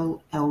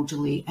frail,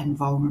 elderly and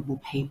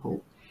vulnerable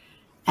people,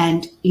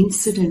 and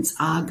incidents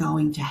are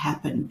going to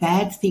happen.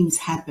 Bad things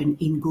happen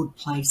in good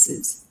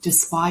places,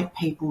 despite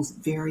people's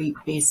very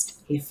best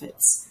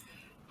efforts.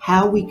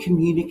 How we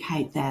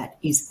communicate that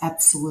is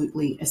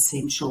absolutely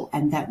essential,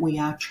 and that we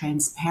are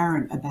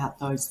transparent about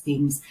those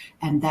things,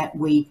 and that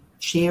we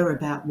share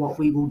about what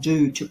we will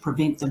do to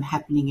prevent them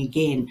happening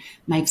again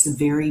makes a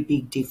very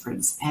big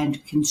difference.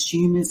 And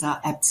consumers are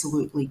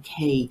absolutely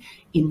key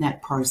in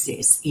that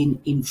process,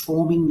 in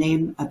informing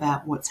them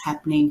about what's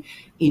happening,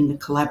 in the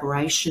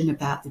collaboration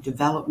about the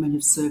development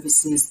of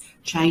services,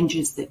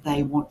 changes that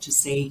they want to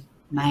see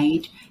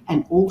made,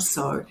 and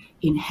also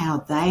in how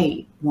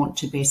they want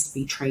to best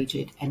be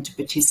treated and to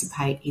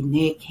participate in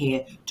their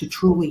care to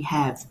truly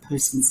have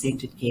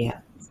person-centred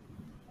care.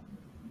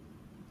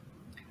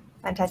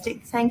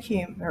 Fantastic. Thank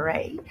you,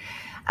 Maree.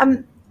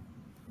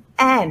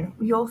 Anne,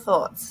 your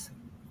thoughts?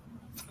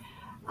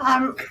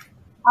 I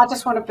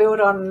just want to build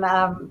on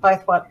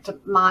both what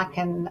Mike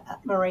and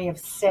Maree have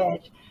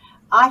said.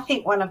 I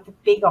think one of the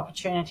big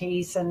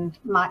opportunities, and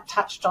Mike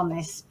touched on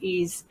this,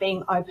 is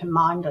being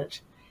open-minded.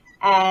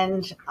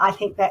 And I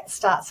think that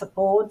starts at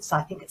boards.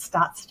 I think it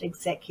starts at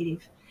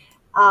executive.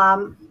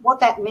 What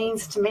that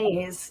means to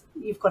me is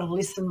you've got to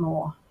listen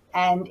more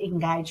and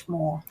engage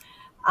more.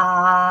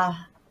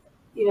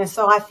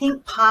 So I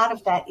think part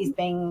of that is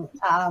being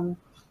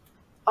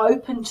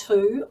open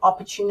to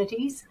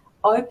opportunities,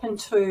 open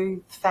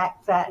to the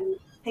fact that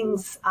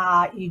things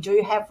you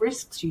do have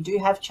risks, you do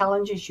have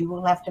challenges, you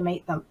will have to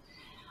meet them.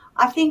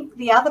 I think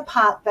the other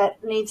part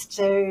that needs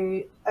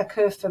to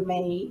occur for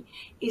me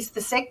is the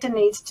sector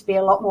needs to be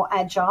a lot more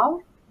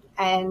agile,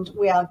 and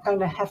we are going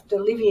to have to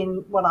live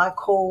in what I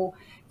call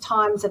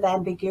times of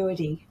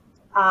ambiguity.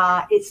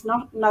 It's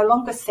no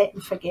longer set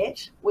and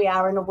forget. We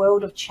are in a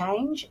world of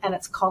change, and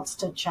it's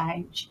constant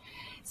change.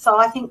 So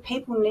I think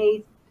people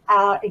need,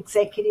 our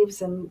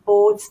executives and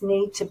boards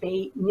need to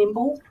be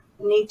nimble,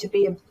 need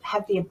to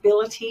have the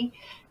ability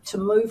to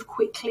move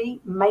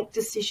quickly, make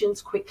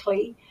decisions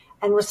quickly,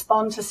 and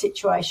respond to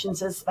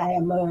situations as they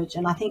emerge.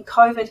 And I think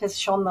COVID has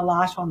shone the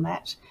light on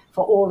that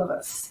for all of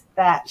us,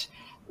 that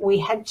we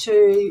had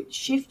to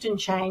shift and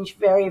change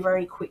very,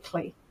 very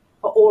quickly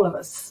for all of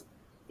us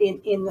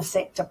in the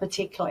sector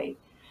particularly.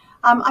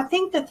 I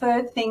think the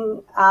third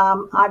thing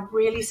I'd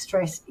really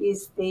stress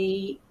is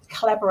the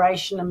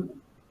collaboration and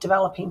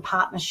developing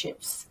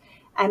partnerships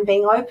and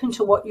being open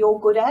to what you're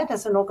good at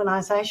as an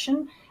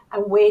organisation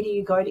and where do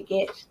you go to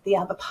get the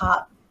other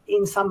part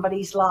in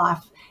somebody's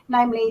life,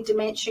 namely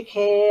dementia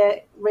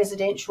care,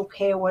 residential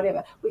care,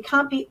 whatever. We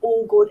can't be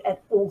all good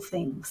at all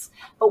things,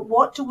 but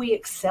what do we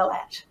excel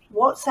at?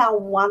 What's our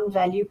one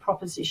value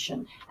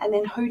proposition? And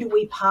then who do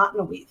we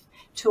partner with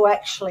to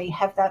actually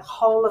have that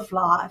whole of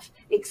life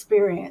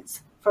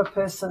experience for a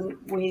person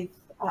with,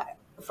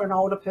 for an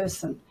older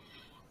person?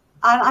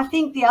 And I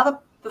think the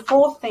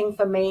fourth thing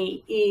for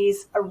me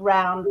is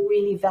around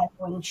really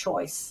valuing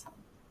choice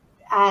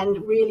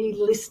and really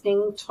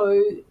listening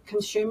to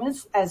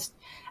consumers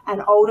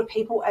and older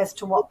people as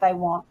to what they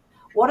want.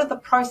 What are the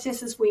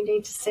processes we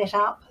need to set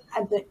up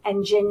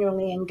and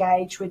genuinely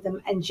engage with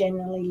them and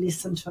genuinely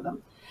listen to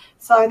them?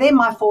 So they're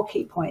my 4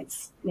 key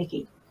points,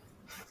 Nikki.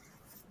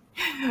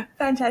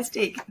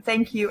 Fantastic.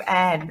 Thank you,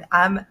 Anne.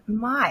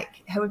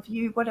 Mike,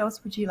 what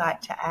else would you like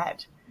to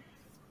add?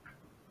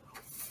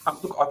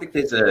 Look, I think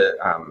there's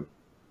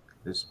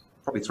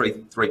probably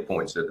three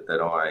points that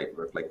I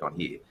reflect on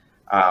here.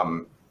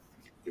 I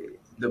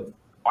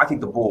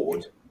think the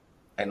board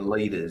and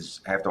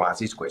leaders have to ask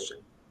this question: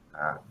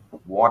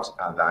 what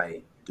are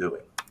they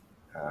doing?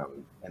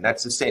 And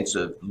that's the sense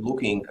of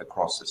looking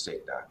across the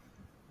sector,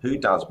 who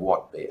does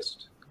what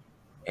best,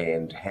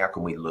 and how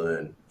can we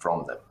learn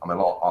from them? I mean,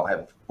 I'll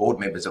have board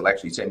members that'll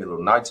actually send me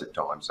little notes at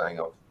times saying,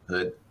 I've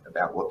heard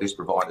about what this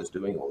provider's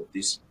doing or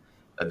this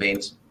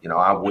event,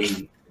 are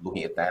we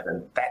looking at that?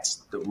 And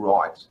that's the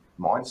right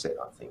mindset,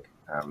 I think.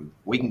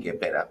 We can get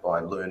better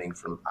by learning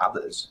from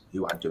others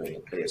who are doing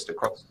it best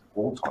across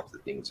all types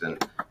of things. And,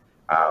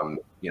 I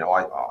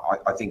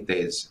think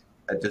there's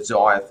a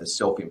desire for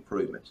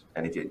self-improvement.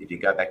 And if you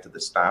go back to the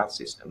STAR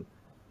system,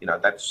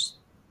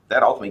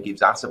 that ultimately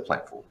gives us a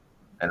platform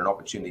and an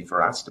opportunity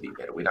for us to be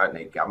better. We don't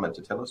need government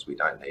to tell us. We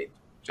don't need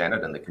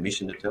Janet and the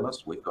Commission to tell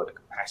us. We've got the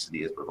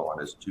capacity as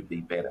providers to be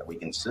better. We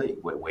can see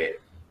where we're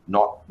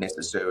not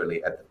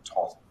necessarily at the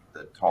top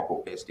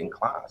or best in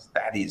class.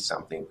 That is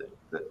something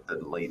that the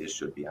leaders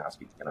should be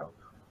asking,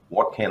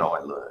 what can I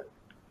learn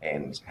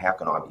and how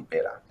can I be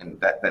better? And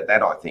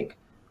that I think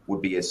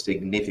would be a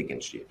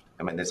significant shift.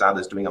 I mean, there's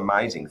others doing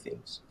amazing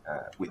things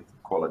with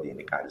quality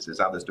indicators. There's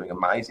others doing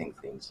amazing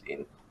things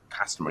in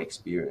customer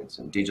experience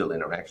and digital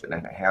interaction.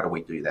 And how do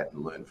we do that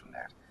and learn from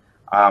that?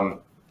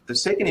 The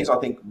second is, I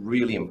think,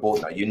 really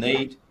important, though. You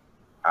need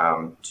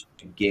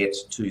to get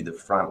to the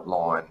front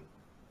line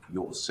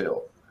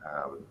yourself.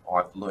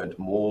 I've learned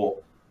more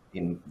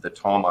in the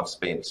time I've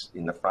spent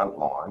in the front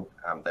line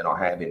than I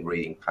have in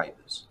reading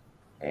papers.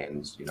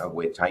 And,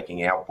 we're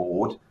taking our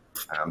board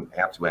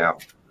out to our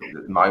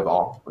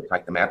mobile. We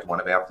take them out to one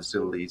of our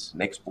facilities,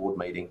 next board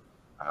meeting.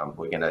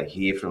 We're going to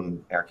hear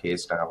from our care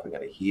staff. We're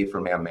going to hear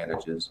from our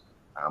managers.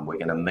 We're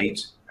going to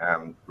meet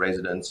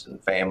residents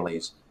and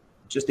families.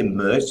 Just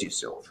immerse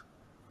yourself,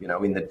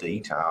 in the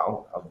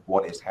detail of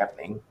what is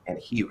happening and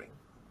hearing.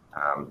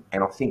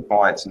 And I think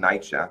by its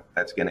nature,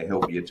 that's going to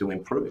help you to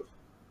improve,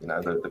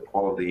 the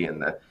quality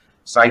and the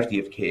safety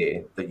of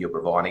care that you're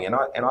providing. And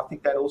I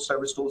think that also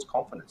restores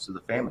confidence to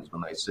the families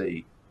when they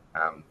see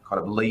kind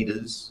of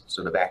leaders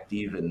sort of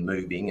active and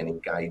moving and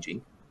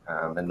engaging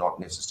and not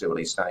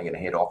necessarily staying in a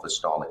head office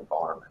style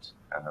environment.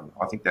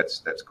 I think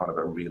that's kind of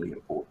a really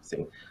important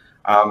thing.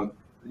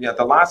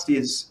 The last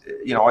is,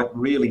 I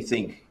really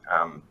think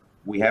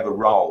we have a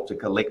role to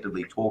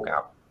collectively talk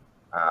up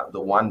the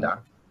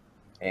wonder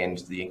and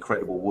the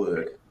incredible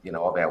work,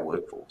 of our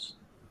workforce.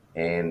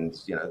 And,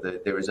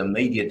 there is a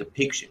media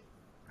depiction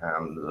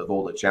of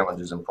all the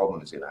challenges and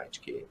problems in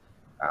aged care.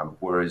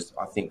 Whereas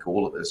I think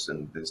all of us,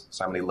 and there's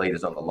so many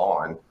leaders on the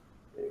line,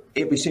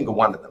 every single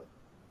one of them,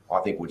 I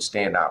think, would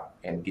stand up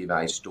and give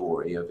a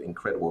story of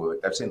incredible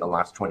work they've seen the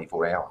last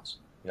 24 hours,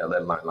 let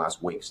alone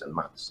last weeks and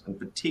months, and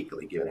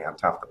particularly given how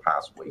tough the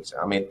past weeks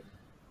are. I mean,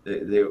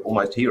 they're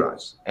almost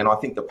heroes. And I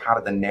think the part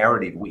of the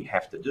narrative we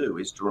have to do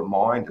is to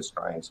remind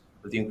Australians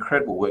of the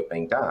incredible work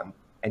being done,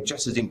 and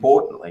just as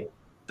importantly,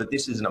 that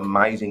this is an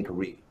amazing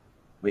career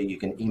where you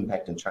can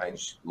impact and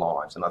change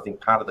lives. And I think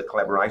part of the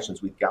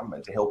collaborations with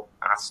government to help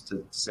us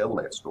to sell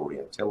that story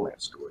and tell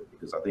that story,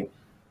 because I think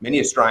many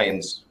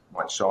Australians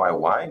might shy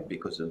away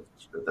because of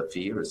the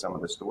fear of some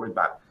of the story,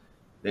 but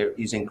there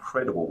is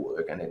incredible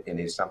work, and it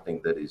is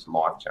something that is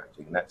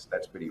life-changing, and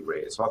that's pretty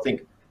rare. So I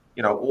think,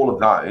 all of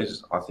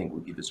those, I think, will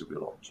give us a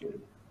real opportunity.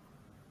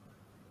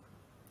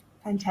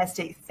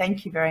 Fantastic.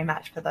 Thank you very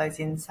much for those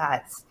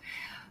insights.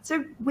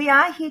 So we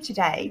are here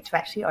today to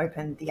actually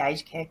open the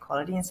Aged Care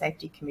Quality and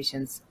Safety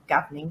Commission's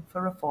Governing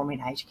for Reform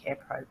in Aged Care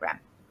program.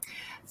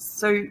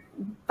 So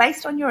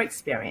based on your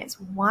experience,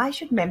 why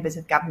should members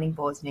of governing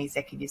boards and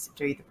executives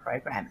do the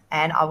program?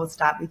 And I will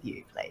start with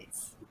you,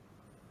 please.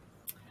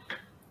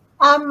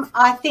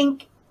 I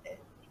think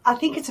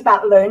it's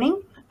about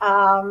learning.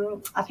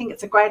 I think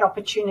it's a great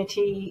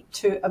opportunity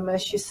to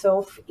immerse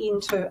yourself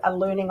into a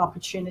learning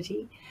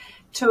opportunity,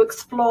 to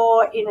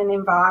explore in an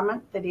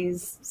environment that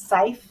is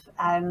safe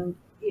and,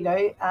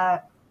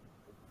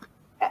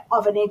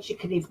 of an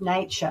educative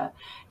nature,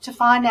 to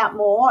find out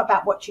more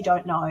about what you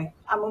don't know.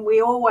 I mean,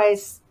 we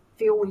always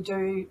feel we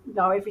do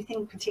know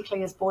everything,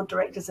 particularly as board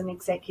directors and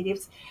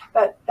executives,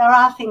 but there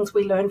are things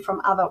we learn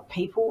from other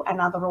people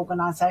and other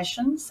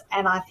organisations,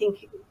 and I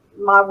think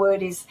my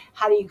word is,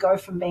 how do you go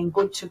from being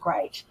good to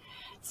great?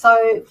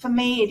 So for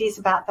me, it is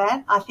about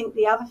that. I think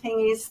the other thing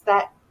is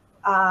that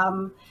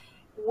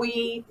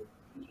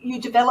you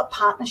develop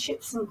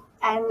partnerships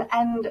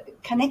and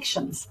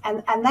connections,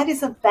 and that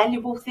is a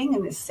valuable thing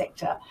in this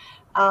sector.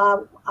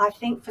 I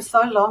think for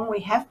so long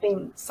we have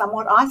been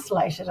somewhat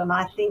isolated, and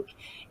I think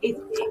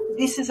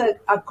this is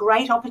a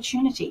great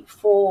opportunity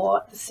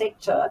for the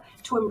sector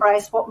to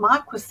embrace what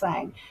Mike was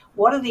saying.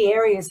 What are the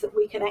areas that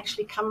we can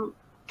actually come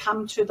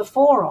to the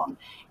fore on?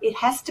 It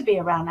has to be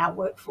around our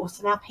workforce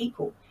and our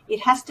people.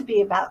 It has to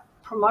be about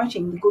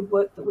promoting the good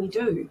work that we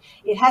do.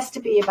 It has to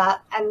be about,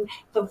 and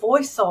the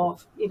voice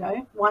of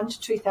 1,000 to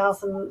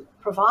 2,000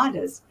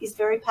 providers is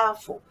very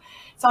powerful.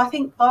 So I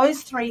think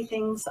those three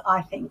things,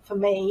 for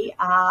me,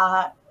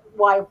 are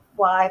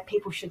why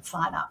people should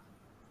sign up.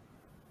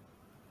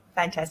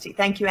 Fantastic.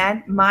 Thank you,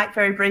 Anne. Mike,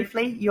 very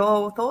briefly,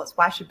 your thoughts?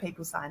 Why should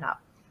people sign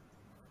up?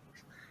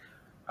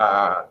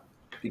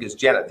 Because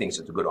Janet thinks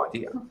it's a good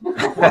idea.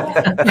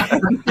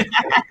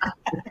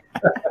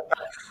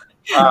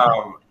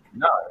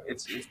 No,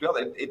 it's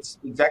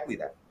exactly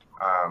that.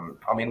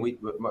 I mean,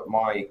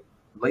 my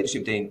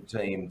leadership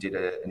team did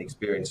an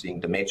experiencing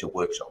dementia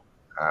workshop.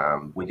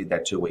 We did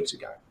that 2 weeks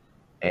ago,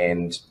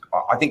 and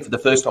I think for the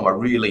first time I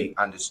really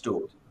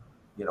understood,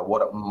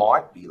 what it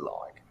might be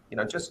like,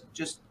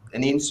 just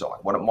an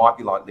insight, what it might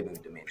be like living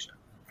with dementia.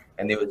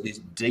 And there was this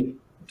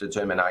deep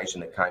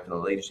determination that came from the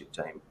leadership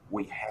team.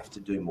 We have to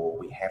do more.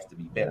 We have to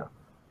be better,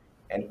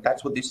 and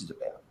that's what this is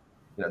about.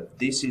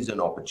 This is an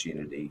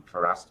opportunity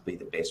for us to be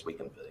the best we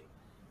can be.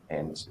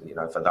 And,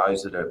 for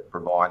those that are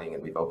providing,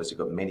 and we've obviously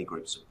got many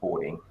groups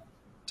supporting,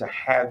 to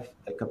have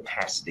a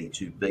capacity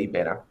to be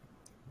better,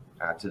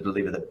 to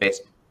deliver the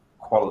best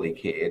quality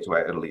care to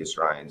our elderly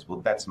Australians,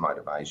 well, that's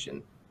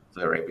motivation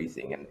for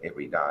everything and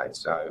every day.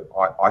 So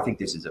I think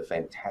this is a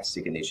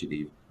fantastic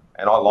initiative.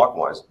 And I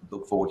likewise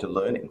look forward to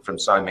learning from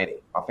so many.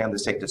 I found the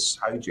sector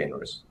so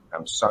generous,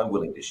 so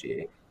willing to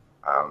share.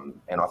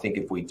 And I think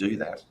if we do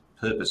that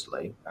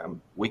purposely,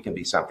 we can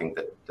be something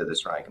that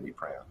Australia can be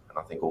proud. And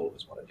I think all of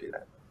us want to do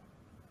that.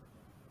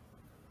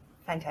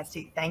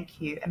 Fantastic. Thank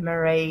you. And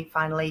Maree,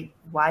 finally,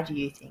 why do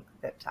you think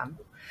that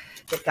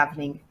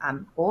governing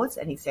boards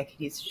and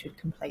executives should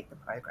complete the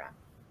program?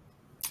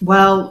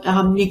 Well,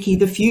 Nikki,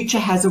 the future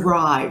has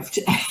arrived,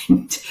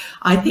 and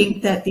I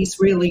think that this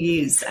really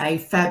is a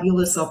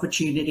fabulous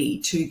opportunity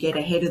to get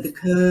ahead of the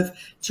curve,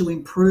 to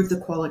improve the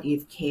quality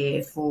of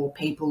care for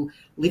people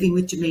living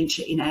with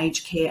dementia in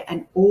aged care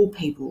and all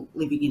people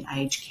living in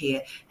aged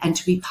care. And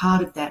to be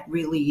part of that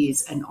really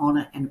is an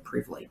honour and a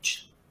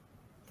privilege.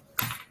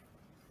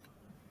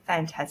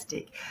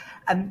 Fantastic.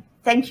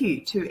 Thank you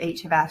to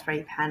each of our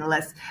three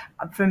panellists.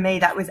 For me,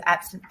 that was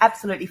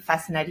absolutely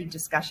fascinating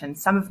discussion.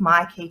 Some of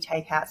my key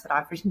takeouts that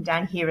I've written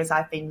down here as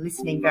I've been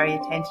listening very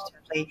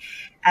attentively,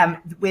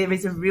 there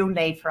is a real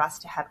need for us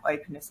to have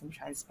openness and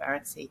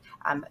transparency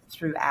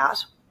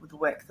throughout the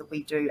work that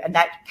we do. And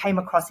that came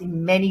across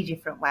in many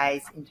different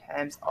ways in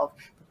terms of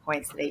the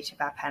points that each of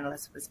our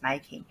panellists was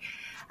making.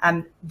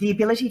 The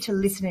ability to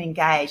listen and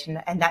engage,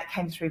 and that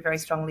came through very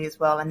strongly as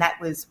well, and that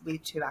was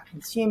to our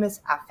consumers,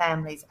 our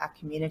families, our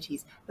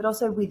communities, but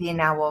also within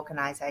our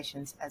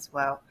organisations as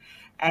well.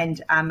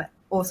 And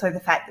Also, the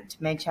fact that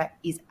dementia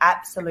is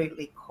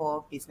absolutely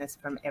core business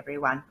from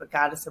everyone,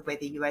 regardless of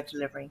whether you are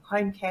delivering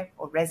home care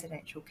or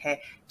residential care,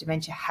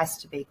 dementia has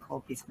to be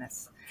core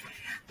business.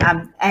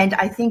 And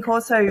I think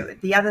also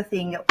the other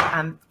thing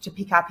to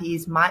pick up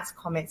is Mike's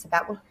comments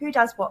about, well, who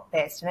does what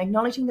best? And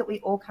acknowledging that we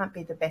all can't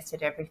be the best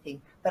at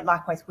everything, but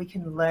likewise we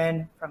can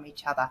learn from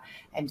each other.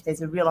 And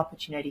there's a real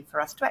opportunity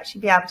for us to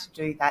actually be able to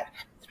do that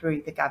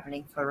through the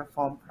Governing for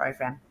Reform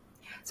program.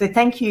 So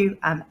thank you,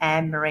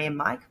 Anne, Maree and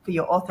Mike, for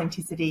your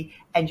authenticity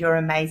and your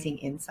amazing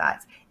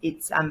insights.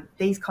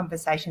 These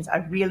conversations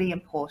are really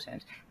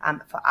important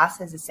for us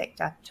as a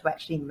sector to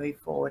actually move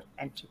forward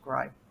and to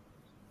grow.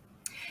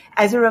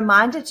 As a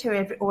reminder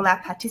to all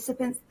our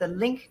participants, the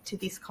link to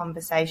this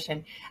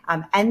conversation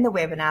and the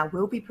webinar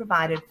will be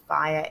provided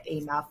via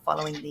email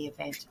following the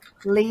event.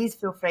 Please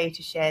feel free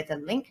to share the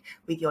link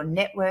with your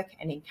network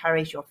and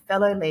encourage your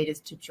fellow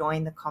leaders to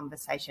join the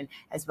conversation,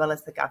 as well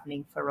as the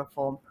Governing for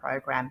Reform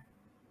program.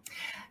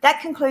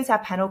 That concludes our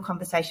panel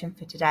conversation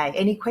for today.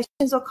 Any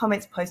questions or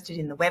comments posted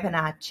in the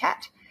webinar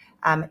chat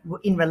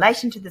in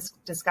relation to this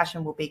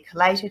discussion will be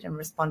collated and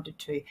responded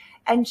to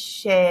and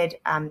shared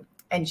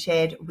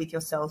with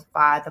yourselves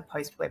via the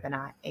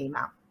post-webinar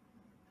email.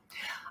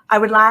 I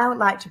would now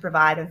like to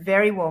provide a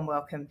very warm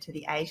welcome to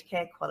the Aged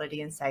Care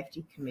Quality and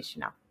Safety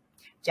Commissioner,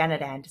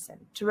 Janet Anderson,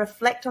 to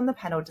reflect on the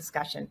panel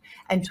discussion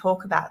and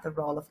talk about the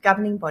role of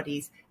governing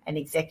bodies and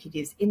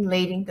executives in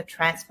leading the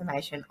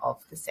transformation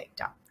of the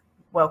sector.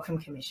 Welcome,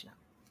 Commissioner.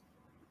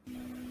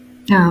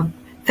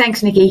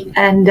 Thanks, Nikki,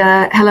 and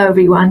hello,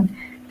 everyone.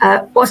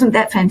 Wasn't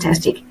that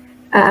fantastic?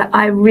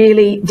 I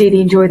really did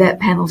enjoy that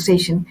panel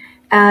session.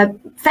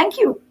 Thank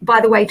you,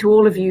 by the way, to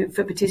all of you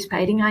for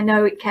participating. I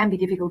know it can be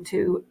difficult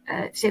to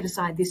set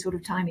aside this sort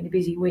of time in a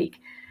busy week,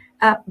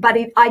 but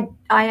I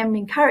am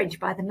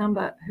encouraged by the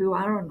number who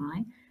are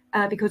online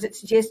because it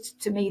suggests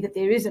to me that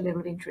there is a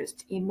level of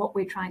interest in what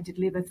we're trying to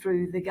deliver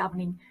through the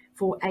Governing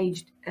for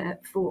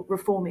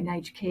Reform in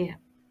Aged Care.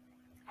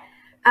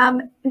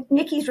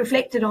 Nikki's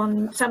reflected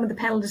on some of the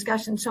panel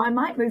discussions, so I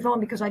might move on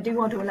because I do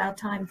want to allow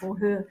time for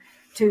her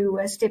to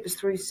step us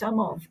through some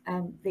of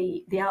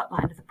the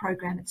outline of the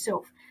program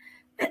itself.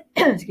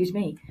 Excuse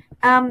me.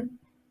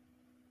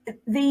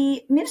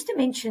 The Minister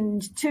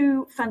mentioned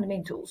two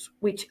fundamentals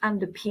which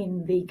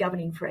underpin the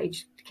Governing for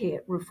Aged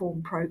Care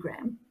Reform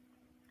program.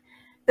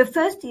 The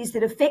first is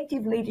that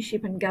effective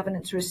leadership and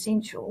governance are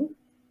essential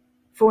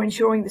for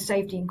ensuring the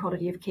safety and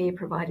quality of care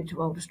provided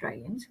to old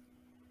Australians.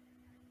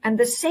 And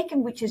the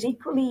second, which is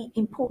equally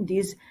important,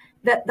 is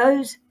that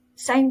those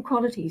same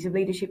qualities of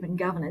leadership and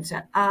governance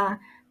are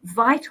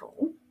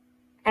vital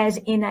as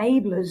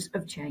enablers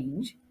of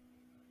change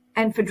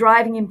and for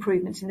driving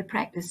improvements in the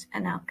practice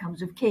and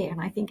outcomes of care. And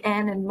I think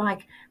Anne and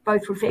Mike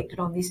both reflected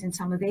on this in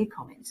some of their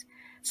comments.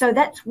 So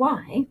that's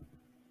why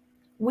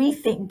we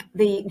think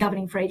the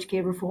Governing for Aged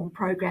Care Reform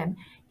program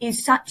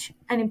is such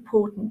an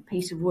important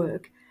piece of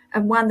work,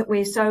 and one that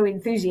we're so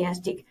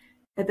enthusiastic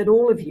that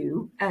all of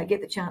you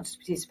get the chance to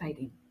participate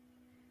in.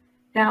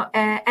 Now,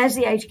 as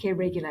the aged care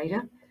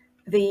regulator,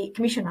 the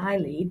commission I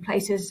lead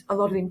places a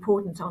lot of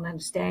importance on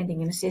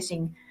understanding and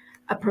assessing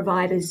a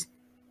provider's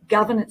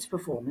governance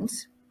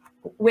performance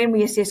when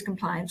we assess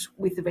compliance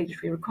with the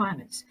regulatory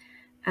requirements.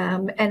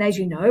 And as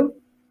you know,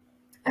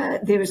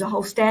 there is a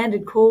whole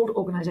standard called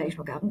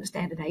organisational governance,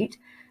 Standard 8,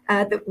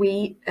 that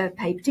we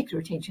pay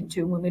particular attention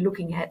to when we're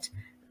looking at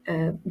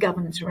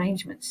governance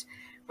arrangements.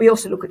 We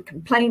also look at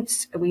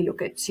complaints, we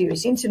look at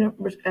serious incident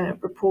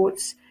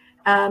reports,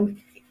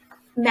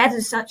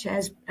 matters such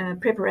as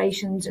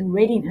preparations and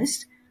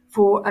readiness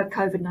for a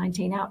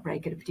COVID-19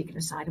 outbreak at a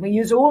particular site. And we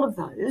use all of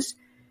those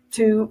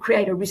to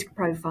create a risk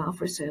profile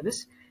for a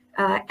service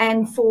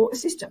and for a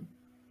system.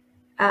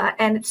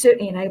 And it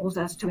certainly enables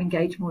us to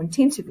engage more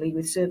intensively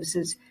with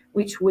services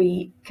which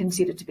we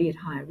consider to be at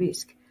higher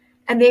risk.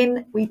 And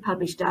then we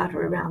publish data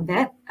around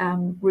that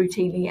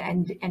routinely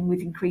and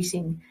with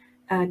increasing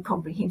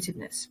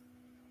comprehensiveness.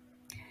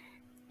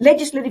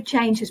 Legislative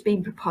change has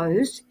been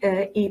proposed.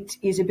 It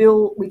is a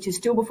bill which is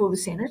still before the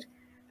Senate,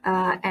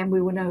 and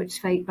we will know its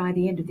fate by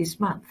the end of this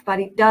month. But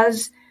it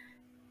does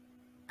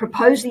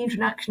propose the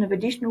introduction of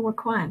additional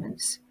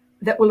requirements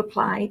that will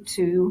apply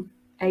to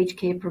aged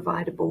care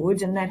provider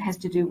boards, and that has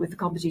to do with the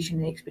composition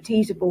and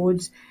expertise of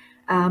boards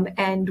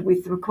and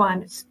with the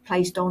requirements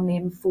placed on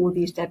them for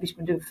the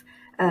establishment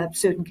of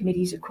certain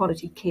committees of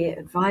quality care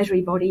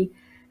advisory body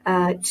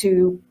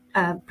to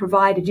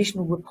provide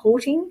additional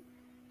reporting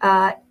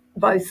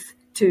both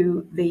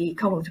to the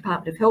Commonwealth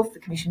Department of Health, the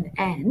Commission,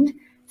 and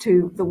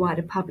to the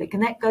wider public.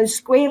 And that goes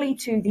squarely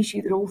to the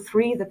issue that all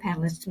three of the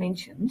panellists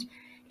mentioned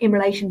in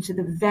relation to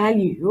the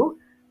value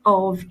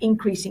of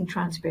increasing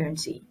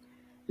transparency.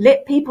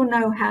 Let people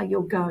know how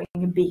you're going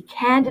and be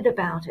candid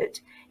about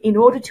it in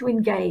order to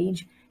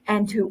engage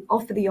and to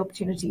offer the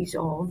opportunities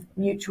of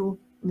mutual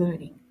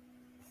learning.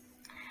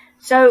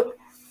 So,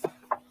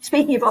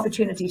 speaking of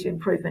opportunities for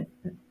improvement,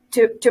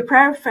 to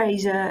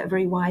paraphrase a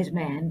very wise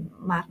man,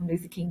 Martin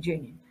Luther King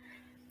Jr.,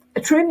 a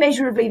true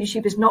measure of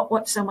leadership is not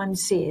what someone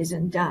says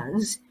and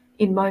does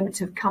in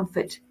moments of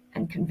comfort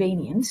and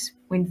convenience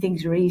when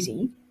things are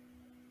easy,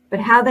 but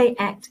how they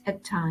act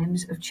at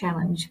times of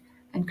challenge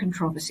and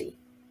controversy.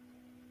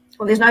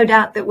 Well, there's no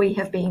doubt that we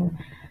have been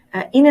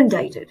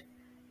inundated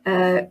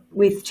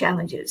with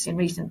challenges in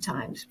recent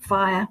times: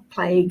 fire,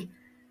 plague,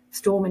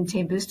 storm and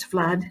tempest,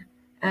 flood,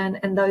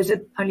 and those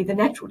are only the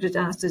natural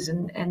disasters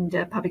and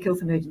public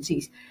health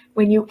emergencies.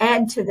 When you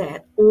add to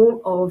that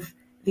all of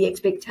the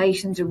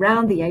expectations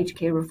around the aged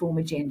care reform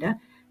agenda,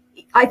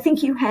 I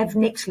think you have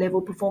next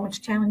level performance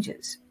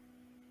challenges.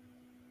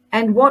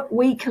 And what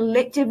we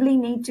collectively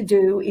need to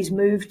do is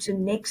move to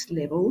next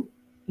level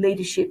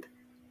leadership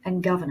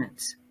and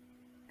governance.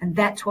 And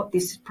that's what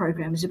this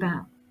program is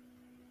about.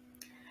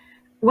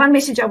 One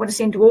message I want to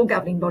send to all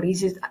governing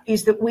bodies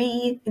is that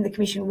we in the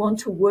Commission want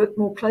to work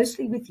more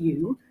closely with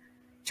you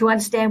to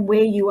understand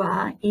where you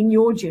are in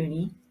your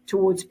journey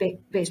towards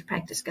best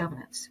practice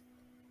governance.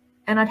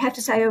 And I'd have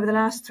to say, over the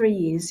last 3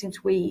 years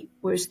since we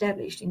were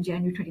established in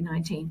January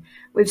 2019,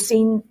 we've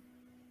seen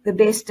the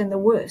best and the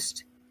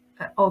worst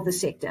of the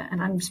sector.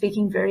 And I'm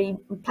speaking very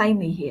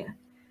plainly here.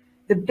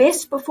 The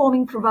best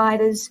performing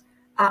providers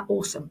are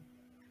awesome.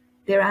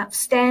 They're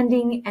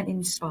outstanding and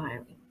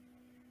inspiring.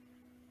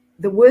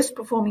 The worst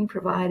performing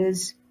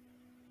providers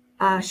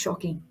are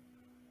shocking.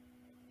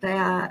 They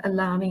are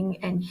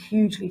alarming and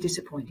hugely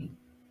disappointing.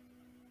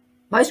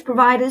 Most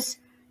providers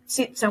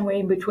sit somewhere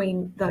in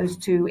between those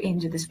two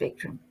ends of the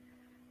spectrum,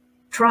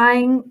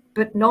 trying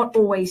but not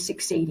always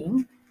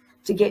succeeding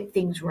to get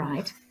things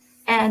right,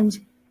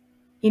 and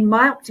in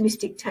my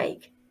optimistic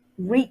take,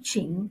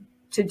 reaching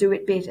to do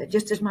it better,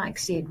 just as Mike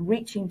said,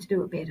 reaching to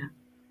do it better.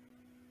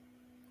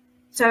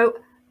 So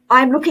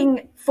I'm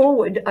looking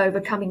forward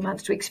over coming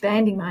months to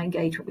expanding my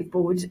engagement with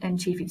boards and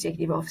chief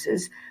executive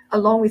officers,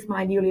 along with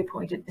my newly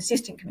appointed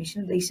Assistant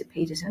Commissioner, Lisa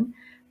Peterson,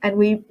 and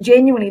we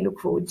genuinely look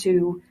forward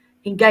to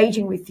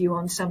engaging with you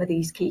on some of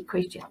these key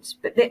questions.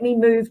 But let me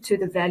move to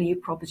the value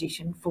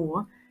proposition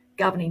for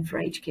governing for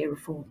aged care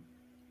reform.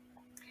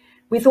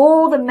 With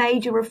all the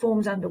major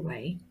reforms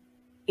underway,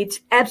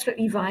 it's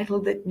absolutely vital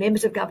that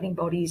members of governing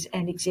bodies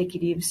and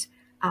executives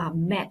are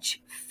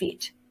match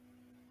fit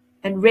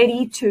and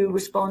ready to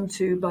respond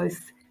to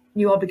both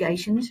new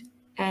obligations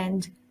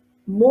and,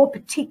 more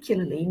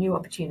particularly, new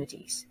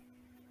opportunities.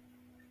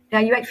 Now,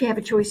 you actually have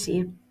a choice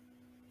here.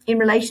 In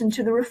relation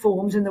to the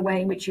reforms and the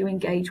way in which you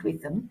engage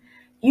with them,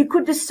 you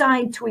could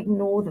decide to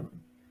ignore them.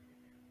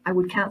 I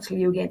would counsel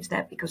you against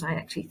that, because I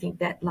actually think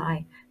that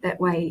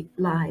way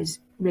lies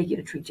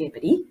regulatory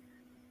jeopardy.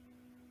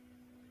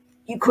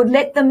 You could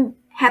let them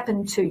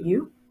happen to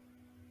you,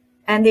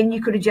 and then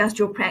you could adjust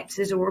your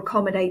practices or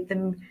accommodate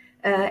them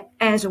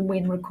as and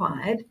when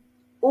required.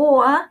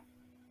 Or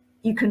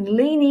you can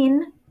lean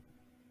in,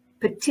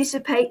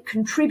 participate,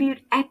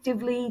 contribute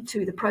actively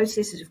to the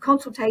processes of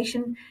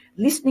consultation,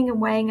 listening and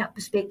weighing up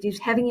perspectives,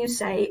 having your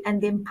say,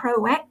 and then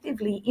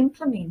proactively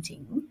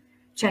implementing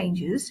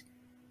changes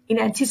in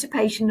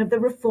anticipation of the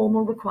reform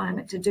or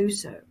requirement to do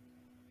so.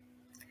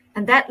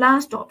 And that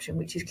last option,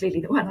 which is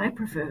clearly the one I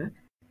prefer,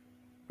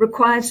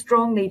 requires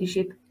strong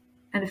leadership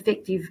and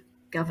effective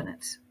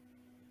governance.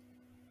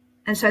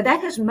 And so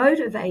that has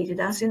motivated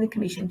us in the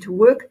Commission to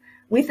work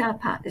with our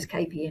partners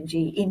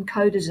KPMG in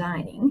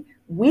co-designing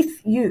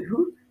with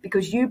you,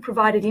 because you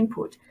provided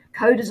input,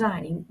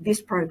 co-designing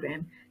this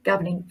program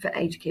governing for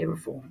aged care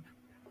reform.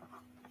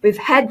 We've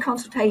had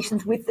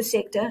consultations with the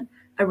sector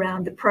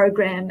around the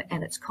program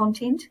and its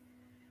content.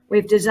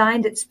 We've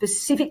designed it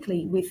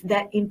specifically with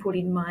that input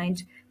in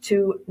mind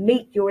to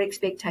meet your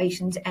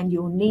expectations and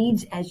your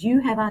needs as you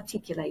have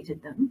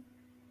articulated them.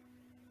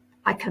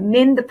 I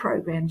commend the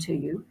program to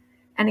you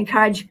and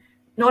encourage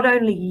not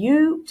only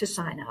you to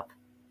sign up,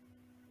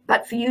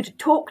 but for you to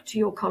talk to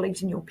your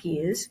colleagues and your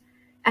peers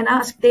and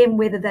ask them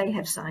whether they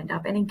have signed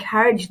up, and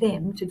encourage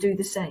them to do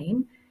the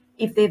same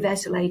if they're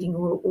vacillating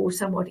or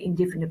somewhat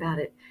indifferent about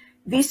it.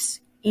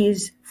 This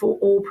is for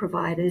all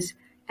providers,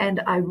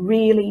 and I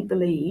really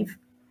believe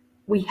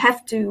we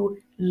have to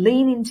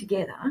lean in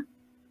together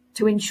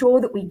to ensure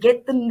that we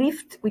get the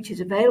lift which is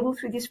available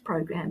through this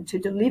program to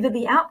deliver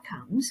the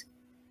outcomes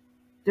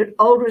that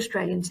older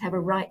Australians have a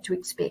right to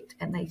expect,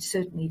 and they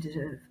certainly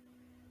deserve.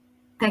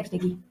 Thanks,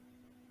 Nikki.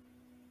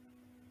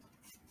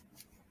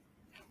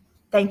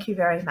 Thank you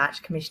very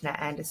much, Commissioner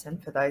Anderson,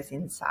 for those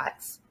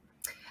insights.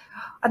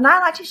 I'd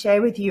now like to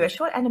share with you a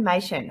short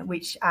animation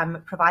which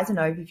provides an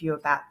overview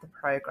about the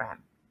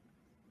program.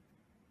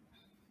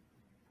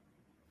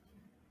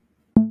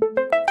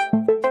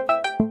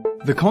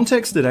 The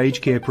context that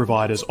aged care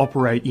providers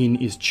operate in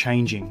is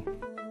changing,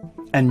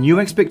 and new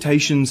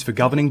expectations for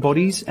governing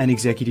bodies and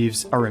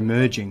executives are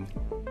emerging.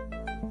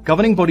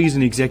 Governing bodies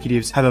and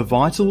executives have a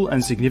vital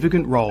and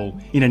significant role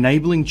in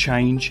enabling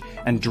change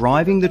and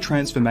driving the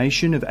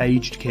transformation of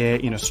aged care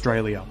in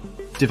Australia.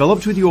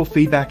 Developed with your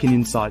feedback and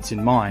insights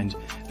in mind,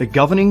 the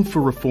Governing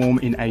for Reform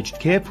in Aged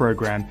Care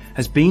program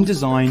has been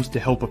designed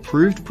to help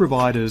approved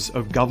providers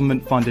of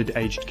government-funded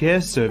aged care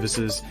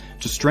services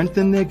to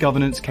strengthen their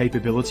governance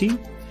capability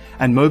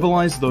and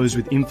mobilise those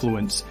with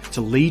influence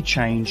to lead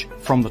change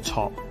from the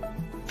top.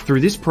 Through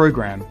this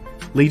program,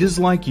 leaders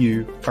like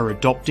you are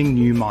adopting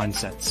new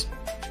mindsets,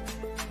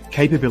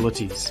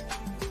 capabilities,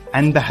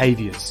 and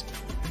behaviours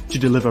to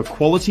deliver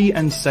quality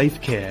and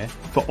safe care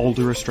for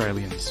older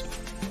Australians.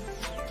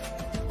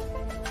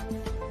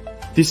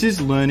 This is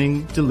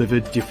learning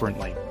delivered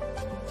differently.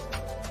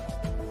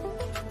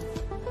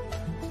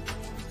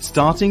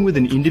 Starting with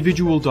an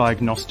individual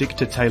diagnostic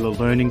to tailor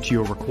learning to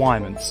your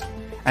requirements,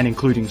 and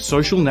including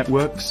social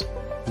networks,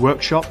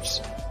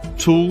 workshops,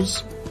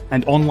 tools,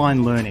 and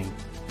online learning.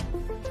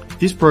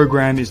 This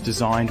program is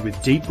designed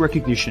with deep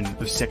recognition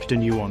of sector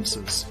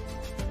nuances.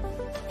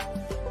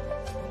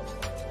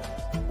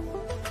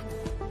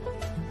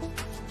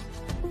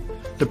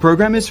 The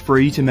program is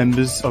free to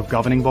members of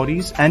governing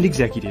bodies and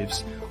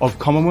executives of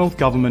Commonwealth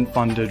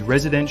Government-funded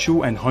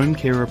residential and home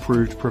care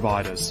approved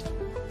providers.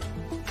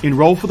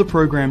 Enrol for the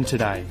program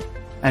today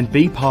and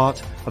be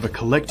part of a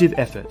collective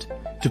effort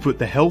to put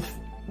the health,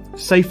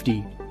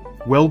 safety,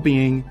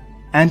 well-being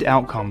and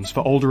outcomes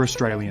for older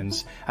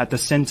Australians at the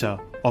centre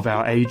of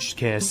our aged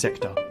care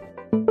sector.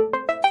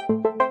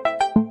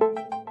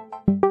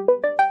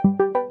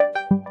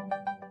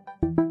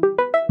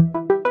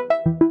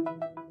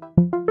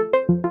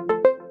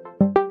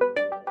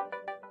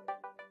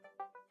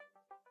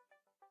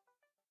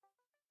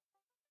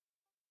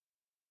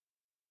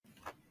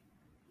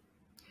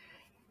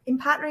 In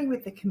partnering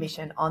with the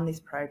Commission on this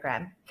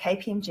program,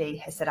 KPMG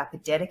has set up a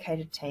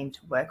dedicated team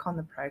to work on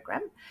the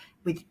program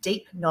with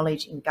deep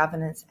knowledge in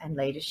governance and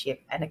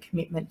leadership and a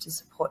commitment to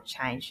support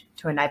change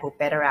to enable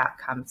better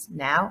outcomes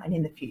now and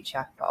in the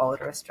future for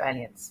older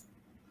Australians.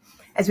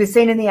 As we've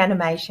seen in the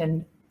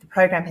animation, the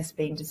program has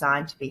been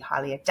designed to be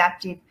highly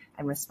adaptive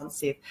and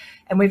responsive,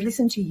 and we've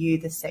listened to you,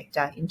 the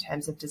sector, in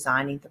terms of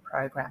designing the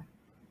program.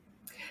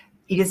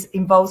 It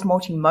involves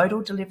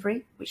multimodal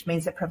delivery, which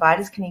means that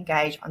providers can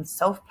engage on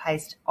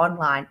self-paced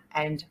online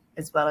and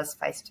as well as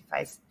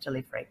face-to-face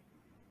delivery.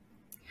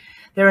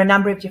 There are a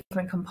number of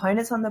different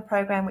components on the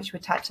program which were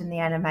touched in the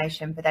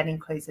animation, but that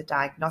includes a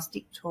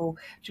diagnostic tool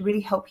to really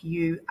help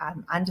you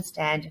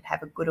understand and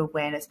have a good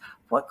awareness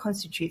of what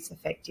constitutes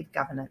effective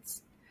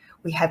governance.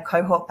 We have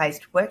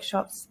cohort-based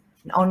workshops,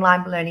 an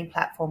online learning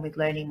platform with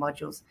learning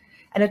modules,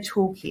 and a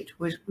toolkit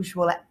which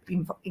will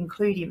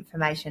include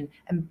information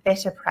and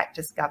better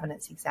practice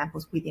governance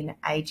examples within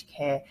aged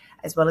care,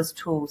 as well as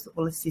tools that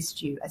will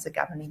assist you as a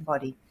governing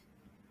body.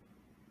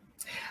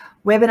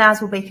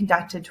 Webinars will be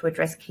conducted to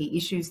address key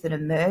issues that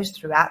emerge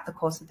throughout the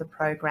course of the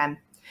program,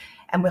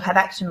 and we'll have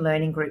action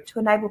learning group to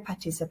enable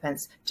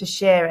participants to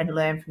share and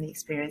learn from the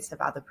experience of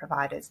other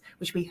providers,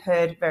 which we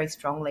heard very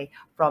strongly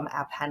from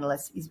our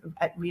panellists is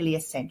really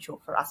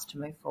essential for us to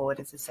move forward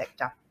as a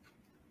sector.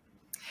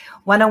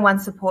 One-on-one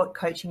support,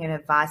 coaching and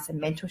advice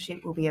and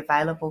mentorship will be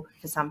available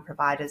for some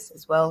providers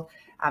as well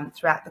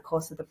throughout the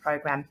course of the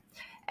program.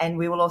 And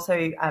we will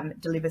also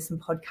deliver some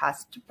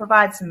podcasts to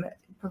provide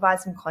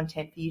some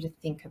content for you to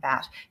think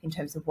about in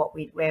terms of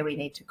where we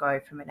need to go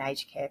from an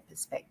aged care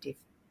perspective.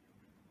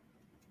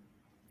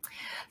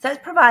 So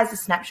it provides a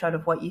snapshot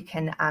of what you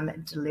can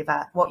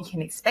deliver, what you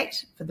can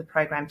expect for the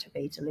program to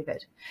be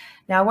delivered.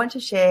 Now I want to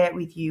share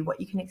with you what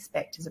you can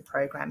expect as a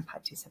program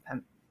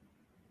participant.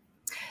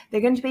 There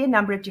are going to be a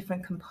number of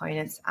different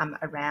components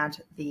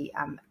around the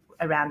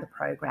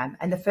program,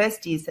 and the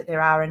first is that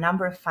there are a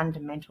number of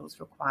fundamentals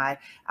required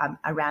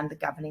around the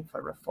governing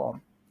for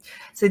reform.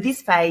 So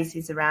this phase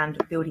is around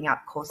building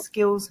up core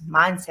skills,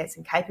 mindsets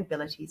and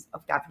capabilities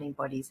of governing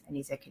bodies and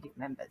executive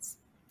members.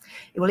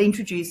 It will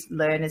introduce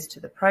learners to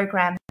the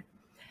program,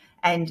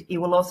 and it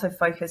will also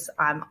focus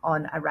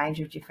on a range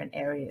of different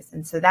areas,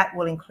 and so that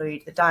will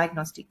include the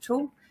diagnostic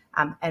tool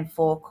and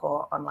 4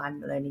 core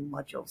online learning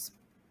modules.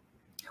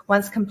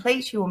 Once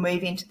complete, you will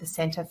move into the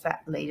Centre for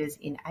Leaders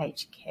in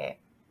Aged Care.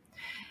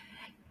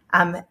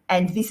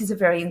 And this is a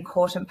very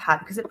important part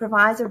because it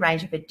provides a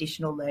range of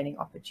additional learning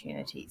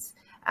opportunities.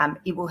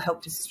 It will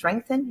help to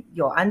strengthen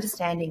your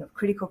understanding of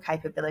critical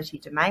capability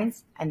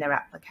domains and their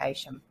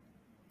application.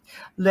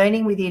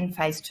 Learning within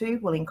Phase 2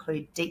 will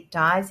include deep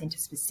dives into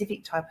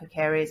specific topic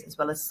areas as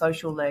well as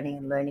social learning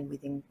and learning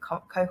within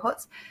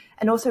cohorts,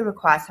 and also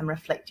require some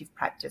reflective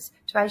practice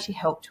to actually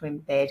help to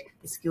embed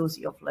the skills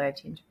that you've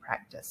learnt into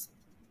practice.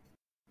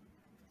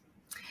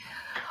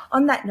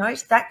 On that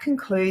note, that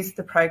concludes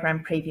the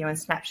program preview and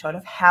snapshot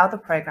of how the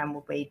program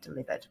will be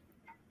delivered.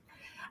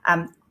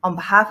 On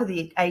behalf of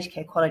the Aged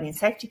Care Quality and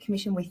Safety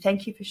Commission, we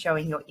thank you for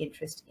showing your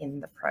interest in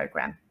the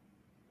program.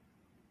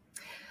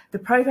 The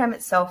program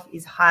itself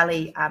is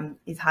highly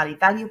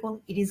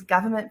valuable. It is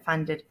government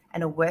funded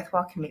and a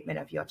worthwhile commitment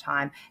of your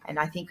time. And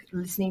I think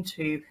listening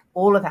to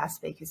all of our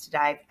speakers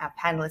today, our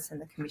panellists and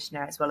the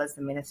Commissioner, as well as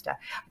the Minister,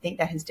 I think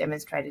that has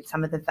demonstrated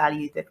some of the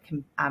value that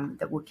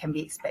can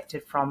be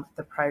expected from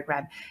the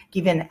program,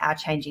 given our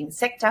changing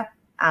sector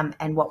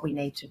and what we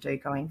need to do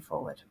going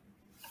forward.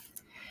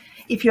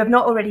 If you have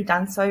not already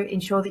done so,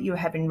 ensure that you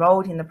have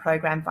enrolled in the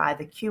program via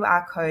the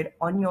QR code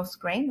on your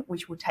screen,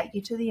 which will take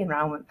you to the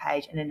enrolment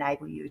page and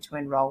enable you to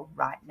enrol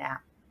right now.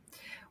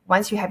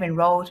 Once you have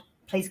enrolled,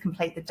 please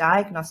complete the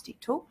diagnostic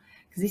tool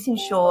because this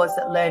ensures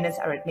that learners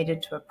are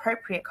admitted to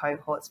appropriate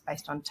cohorts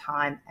based on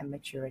time and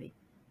maturity.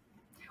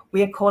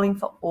 We are calling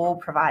for all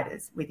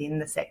providers within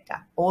the sector,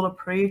 all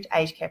approved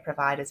aged care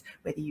providers,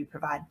 whether you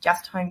provide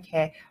just home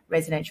care,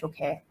 residential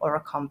care, or a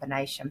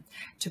combination,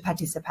 to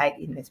participate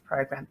in this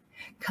program.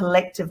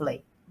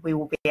 Collectively, we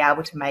will be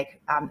able to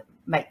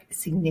make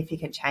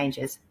significant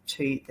changes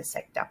to the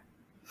sector.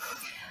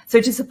 So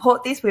to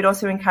support this, we'd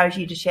also encourage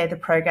you to share the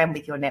program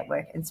with your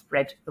network and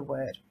spread the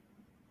word.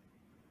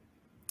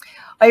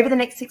 Over the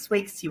next 6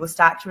 weeks, you will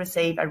start to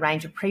receive a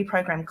range of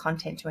pre-programmed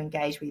content to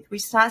engage with,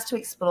 which starts to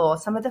explore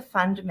some of the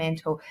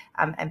fundamental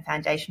and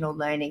foundational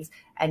learnings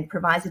and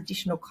provides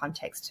additional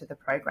context to the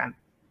program.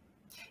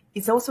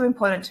 It's also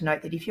important to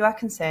note that if you are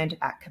concerned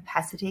about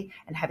capacity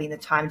and having the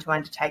time to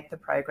undertake the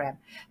program,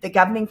 the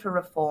Governing for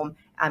Reform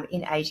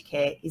in Aged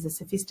Care is a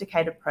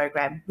sophisticated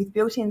program with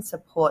built-in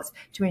supports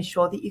to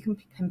ensure that you can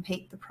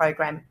complete the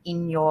program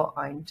in your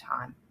own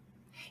time.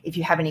 If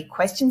you have any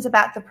questions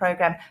about the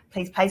program,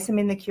 please place them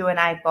in the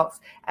Q&A box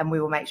and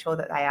we will make sure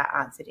that they are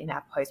answered in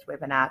our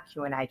post-webinar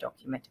Q&A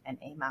document and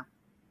email.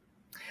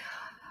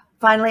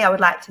 Finally, I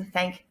would like to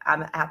thank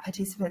our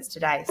participants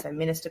today, so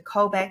Minister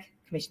Colbeck,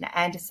 Commissioner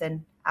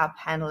Anderson, our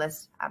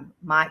panellists,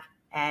 Mike,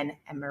 Anne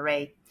and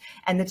Maree,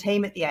 and the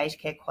team at the Aged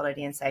Care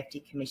Quality and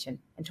Safety Commission,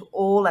 and to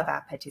all of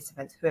our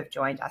participants who have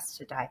joined us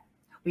today.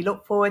 We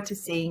look forward to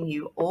seeing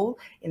you all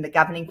in the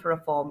Governing for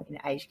Reform in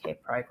Aged Care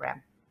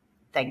program.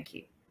 Thank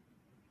you.